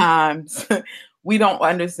 Oftentimes, we don't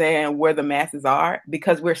understand where the masses are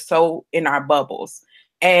because we're so in our bubbles.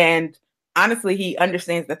 And honestly, he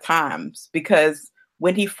understands the times, because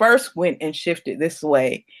when he first went and shifted this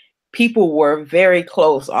way, people were very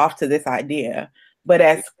close off to this idea. But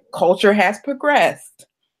as culture has progressed,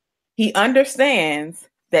 he understands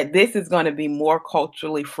that this is going to be more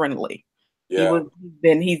culturally friendly. Yeah.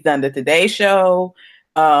 He's done the Today Show.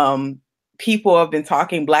 People have been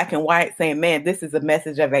talking black and white, saying, man, this is a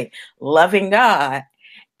message of a loving God.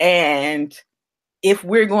 And if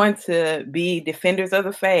we're going to be defenders of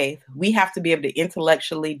the faith, we have to be able to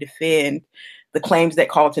intellectually defend the claims that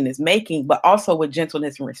Carlton is making, but also with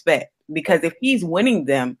gentleness and respect. Because if he's winning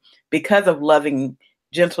them because of loving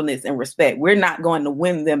gentleness and respect, we're not going to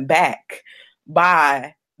win them back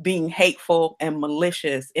by being hateful and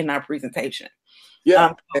malicious in our presentation.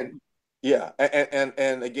 Yeah.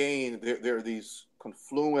 And again, there are these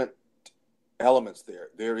confluent elements there.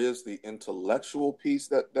 There is the intellectual piece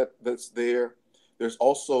that's there. There's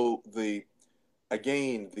also the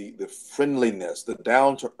friendliness, the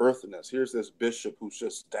down to earthness. Here's this bishop who's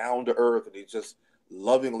just down to earth, and he's just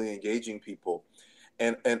lovingly engaging people.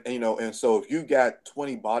 And so if you got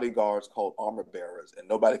 20 bodyguards called armor bearers and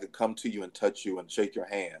nobody could come to you and touch you and shake your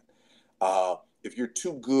hand, if you're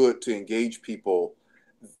too good to engage people,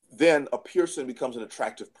 then a Pearson becomes an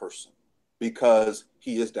attractive person because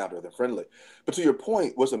he is down to earth and friendly. But to your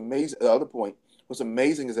point, the other point what's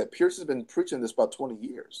amazing is that Pearson's been preaching this about 20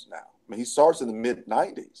 years now. I mean, he starts in the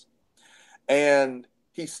mid-90s, and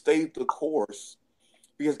he stayed the course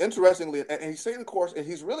because, interestingly, and he stayed the course, and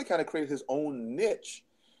he's really kind of created his own niche,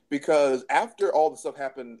 because after all the stuff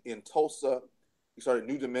happened in Tulsa, he started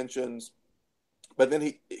New Dimensions, but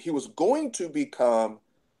then he was going to become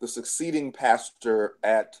the succeeding pastor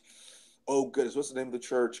at, what's the name of the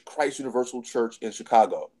church? Christ Universal Church in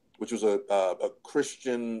Chicago, which was a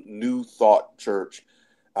Christian New Thought church.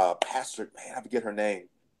 Pastor, man, I forget her name.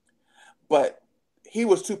 But he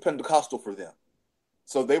was too Pentecostal for them.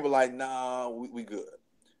 So they were like, nah, we good.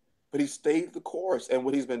 But he stayed the course. And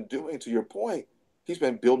what he's been doing, to your point, he's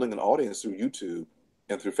been building an audience through YouTube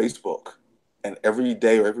and through Facebook. And every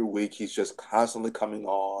day or every week, he's just constantly coming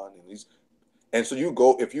on. And so you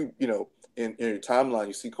go, if you in your timeline,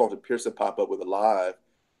 you see Carlton Pearson pop up with a live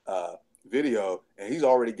video, and he's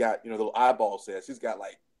already got, the little eyeball says he's got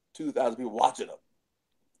like 2,000 people watching him.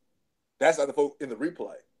 That's not the folk in the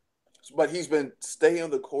replay. But he's been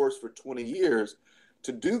staying the course for 20 years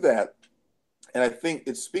to do that. And I think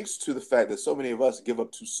it speaks to the fact that so many of us give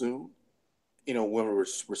up too soon. When we're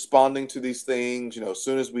responding to these things, as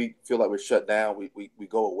soon as we feel like we're shut down, we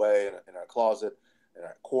go away in our closet, in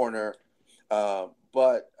our corner.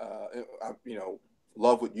 But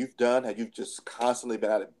love what you've done. How you've just constantly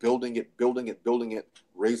been at it, building it,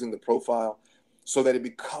 raising the profile so that it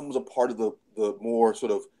becomes a part of the more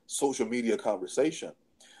sort of social media conversation.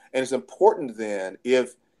 And it's important then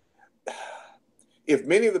if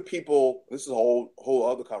many of the people, this is a whole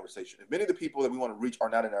other conversation, if many of the people that we want to reach are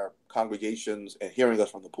not in our congregations and hearing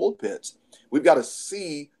us from the pulpits, we've got to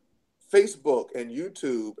see Facebook and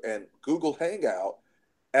YouTube and Google Hangout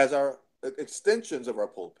as our extensions of our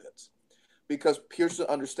pulpits. Because Pearson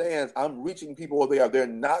understands I'm reaching people where they are. They're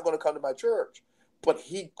not going to come to my church. But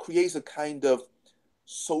he creates a kind of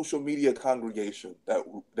social media congregation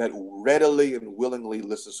that readily and willingly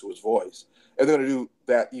listens to his voice. And they're going to do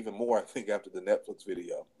that even more, I think, after the Netflix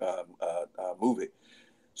movie.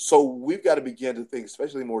 So we've got to begin to think,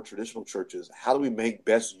 especially more traditional churches, how do we make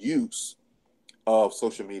best use of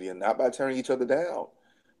social media, not by tearing each other down,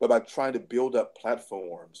 but by trying to build up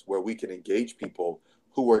platforms where we can engage people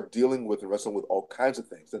who are dealing with and wrestling with all kinds of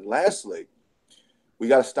things. And lastly, we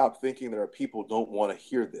got to stop thinking that our people don't want to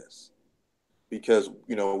hear this, because,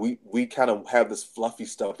 you know, we kind of have this fluffy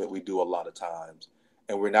stuff that we do a lot of times,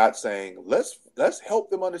 and we're not saying, let's help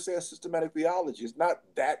them understand systematic theology. It's not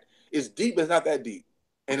that, it's deep, but it's not that deep.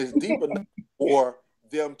 And it's deep enough for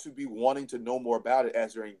them to be wanting to know more about it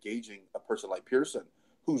as they're engaging a person like Pearson,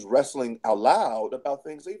 who's wrestling out loud about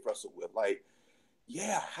things they've wrestled with. Like,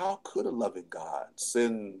 yeah, how could a loving God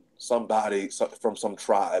send somebody from some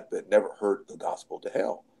tribe that never heard the gospel to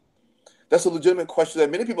hell? That's a legitimate question that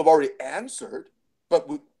many people have already answered, but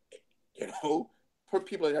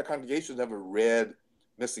people in our congregations haven't read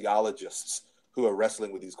missiologists who are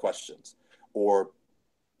wrestling with these questions, or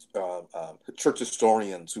church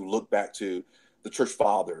historians who look back to the church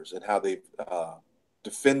fathers and how they've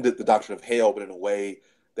defended the doctrine of hell, but in a way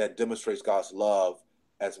that demonstrates God's love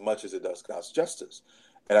as much as it does God's justice.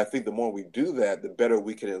 And I think the more we do that, the better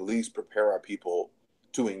we can at least prepare our people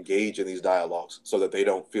to engage in these dialogues so that they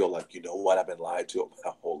don't feel like, you know what, I've been lied to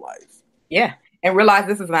my whole life. Yeah. And realize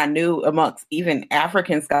this is not new amongst even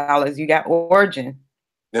African scholars. You got Origen,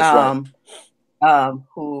 That's right.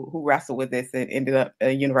 Who wrestled with this and ended up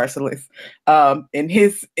a universalist in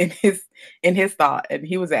his thought, and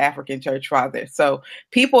he was an African church father. So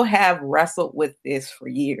people have wrestled with this for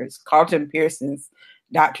years. Carlton Pearson's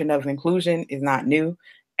doctrine of inclusion is not new,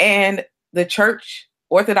 and the church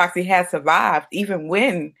orthodoxy has survived even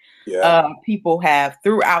when people have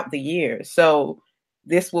throughout the years. So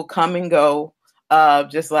this will come and go,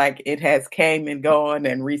 just like it has came and gone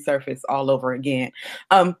and resurfaced all over again.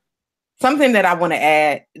 Something that I want to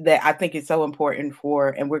add that I think is so important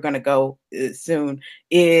and we're going to go soon,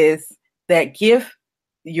 is that give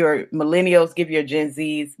your millennials, give your Gen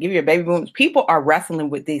Zs, give your baby boomers, people are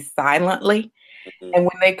wrestling with these silently. Mm-hmm. And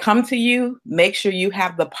when they come to you, make sure you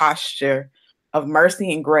have the posture of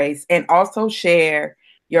mercy and grace, and also share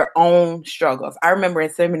your own struggles. I remember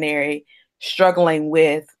in seminary struggling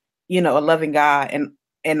with, a loving God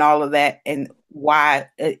and all of that, and why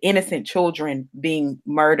innocent children being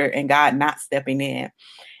murdered and God not stepping in.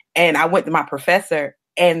 And I went to my professor,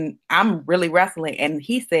 and I'm really wrestling. And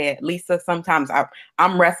he said, Lisa, sometimes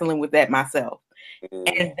I'm wrestling with that myself.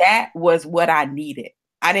 Mm-hmm. And that was what I needed.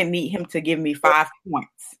 I didn't need him to give me 5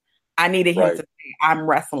 points. I needed him to say, I'm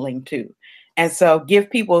wrestling too. And so give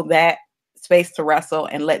people that space to wrestle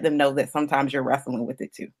and let them know that sometimes you're wrestling with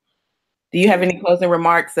it too. Do you have any closing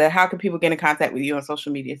remarks? How can people get in contact with you on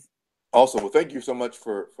social media? Awesome. Well, thank you so much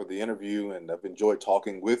for the interview. And I've enjoyed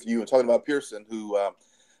talking with you and talking about Pearson, who,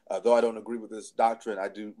 though I don't agree with this doctrine, I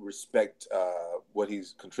do respect what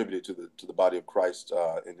he's contributed to the body of Christ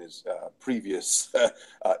in his previous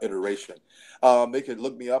iteration. They can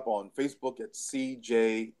look me up on Facebook at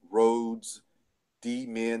CJ Rhodes,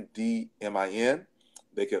 D-Min, D-M-I-N.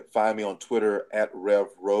 They can find me on Twitter at Rev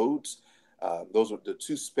Rhodes. Those are the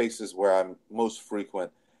 2 spaces where I'm most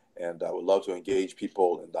frequent, and I would love to engage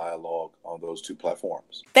people in dialogue on those 2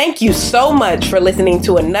 platforms. Thank you so much for listening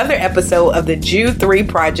to another episode of the Jude 3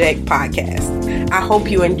 Project podcast. I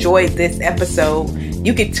hope you enjoyed this episode.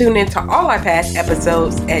 You can tune into all our past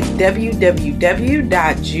episodes at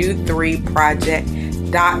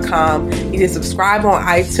www.jude3project.com. You can subscribe on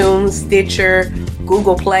iTunes, Stitcher,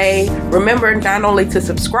 Google Play. Remember not only to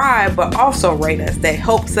subscribe, but also rate us. That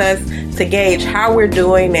helps us to gauge how we're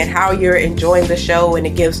doing and how you're enjoying the show, and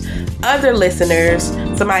it gives other listeners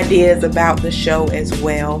some ideas about the show as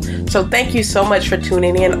well. So thank you so much for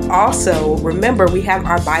tuning in. Also, remember we have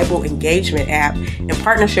our Bible engagement app in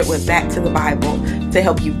partnership with Back to the Bible to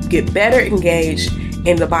help you get better engaged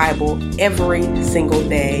in the Bible every single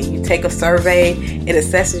day. You take a survey, it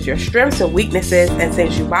assesses your strengths and weaknesses and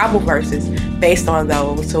sends you Bible verses based on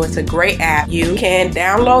those. So it's a great app. You can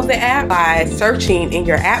download the app by searching in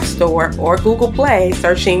your App Store or Google Play,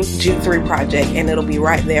 searching Jude 3 Project, and it'll be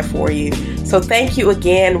right there for you. So thank you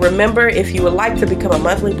again. Remember, if you would like to become a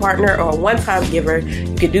monthly partner or a one-time giver,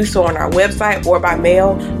 you can do so on our website or by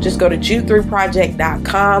mail. Just go to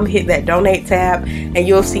Jude3project.com, hit that donate tab, and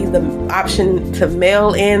you'll see the option to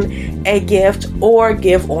mail in a gift or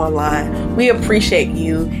give online. We appreciate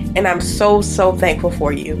you, and I'm so thankful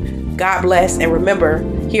for you. God bless, and remember,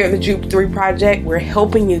 here at the Jude 3 Project, we're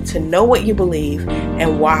helping you to know what you believe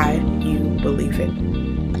and why you believe it.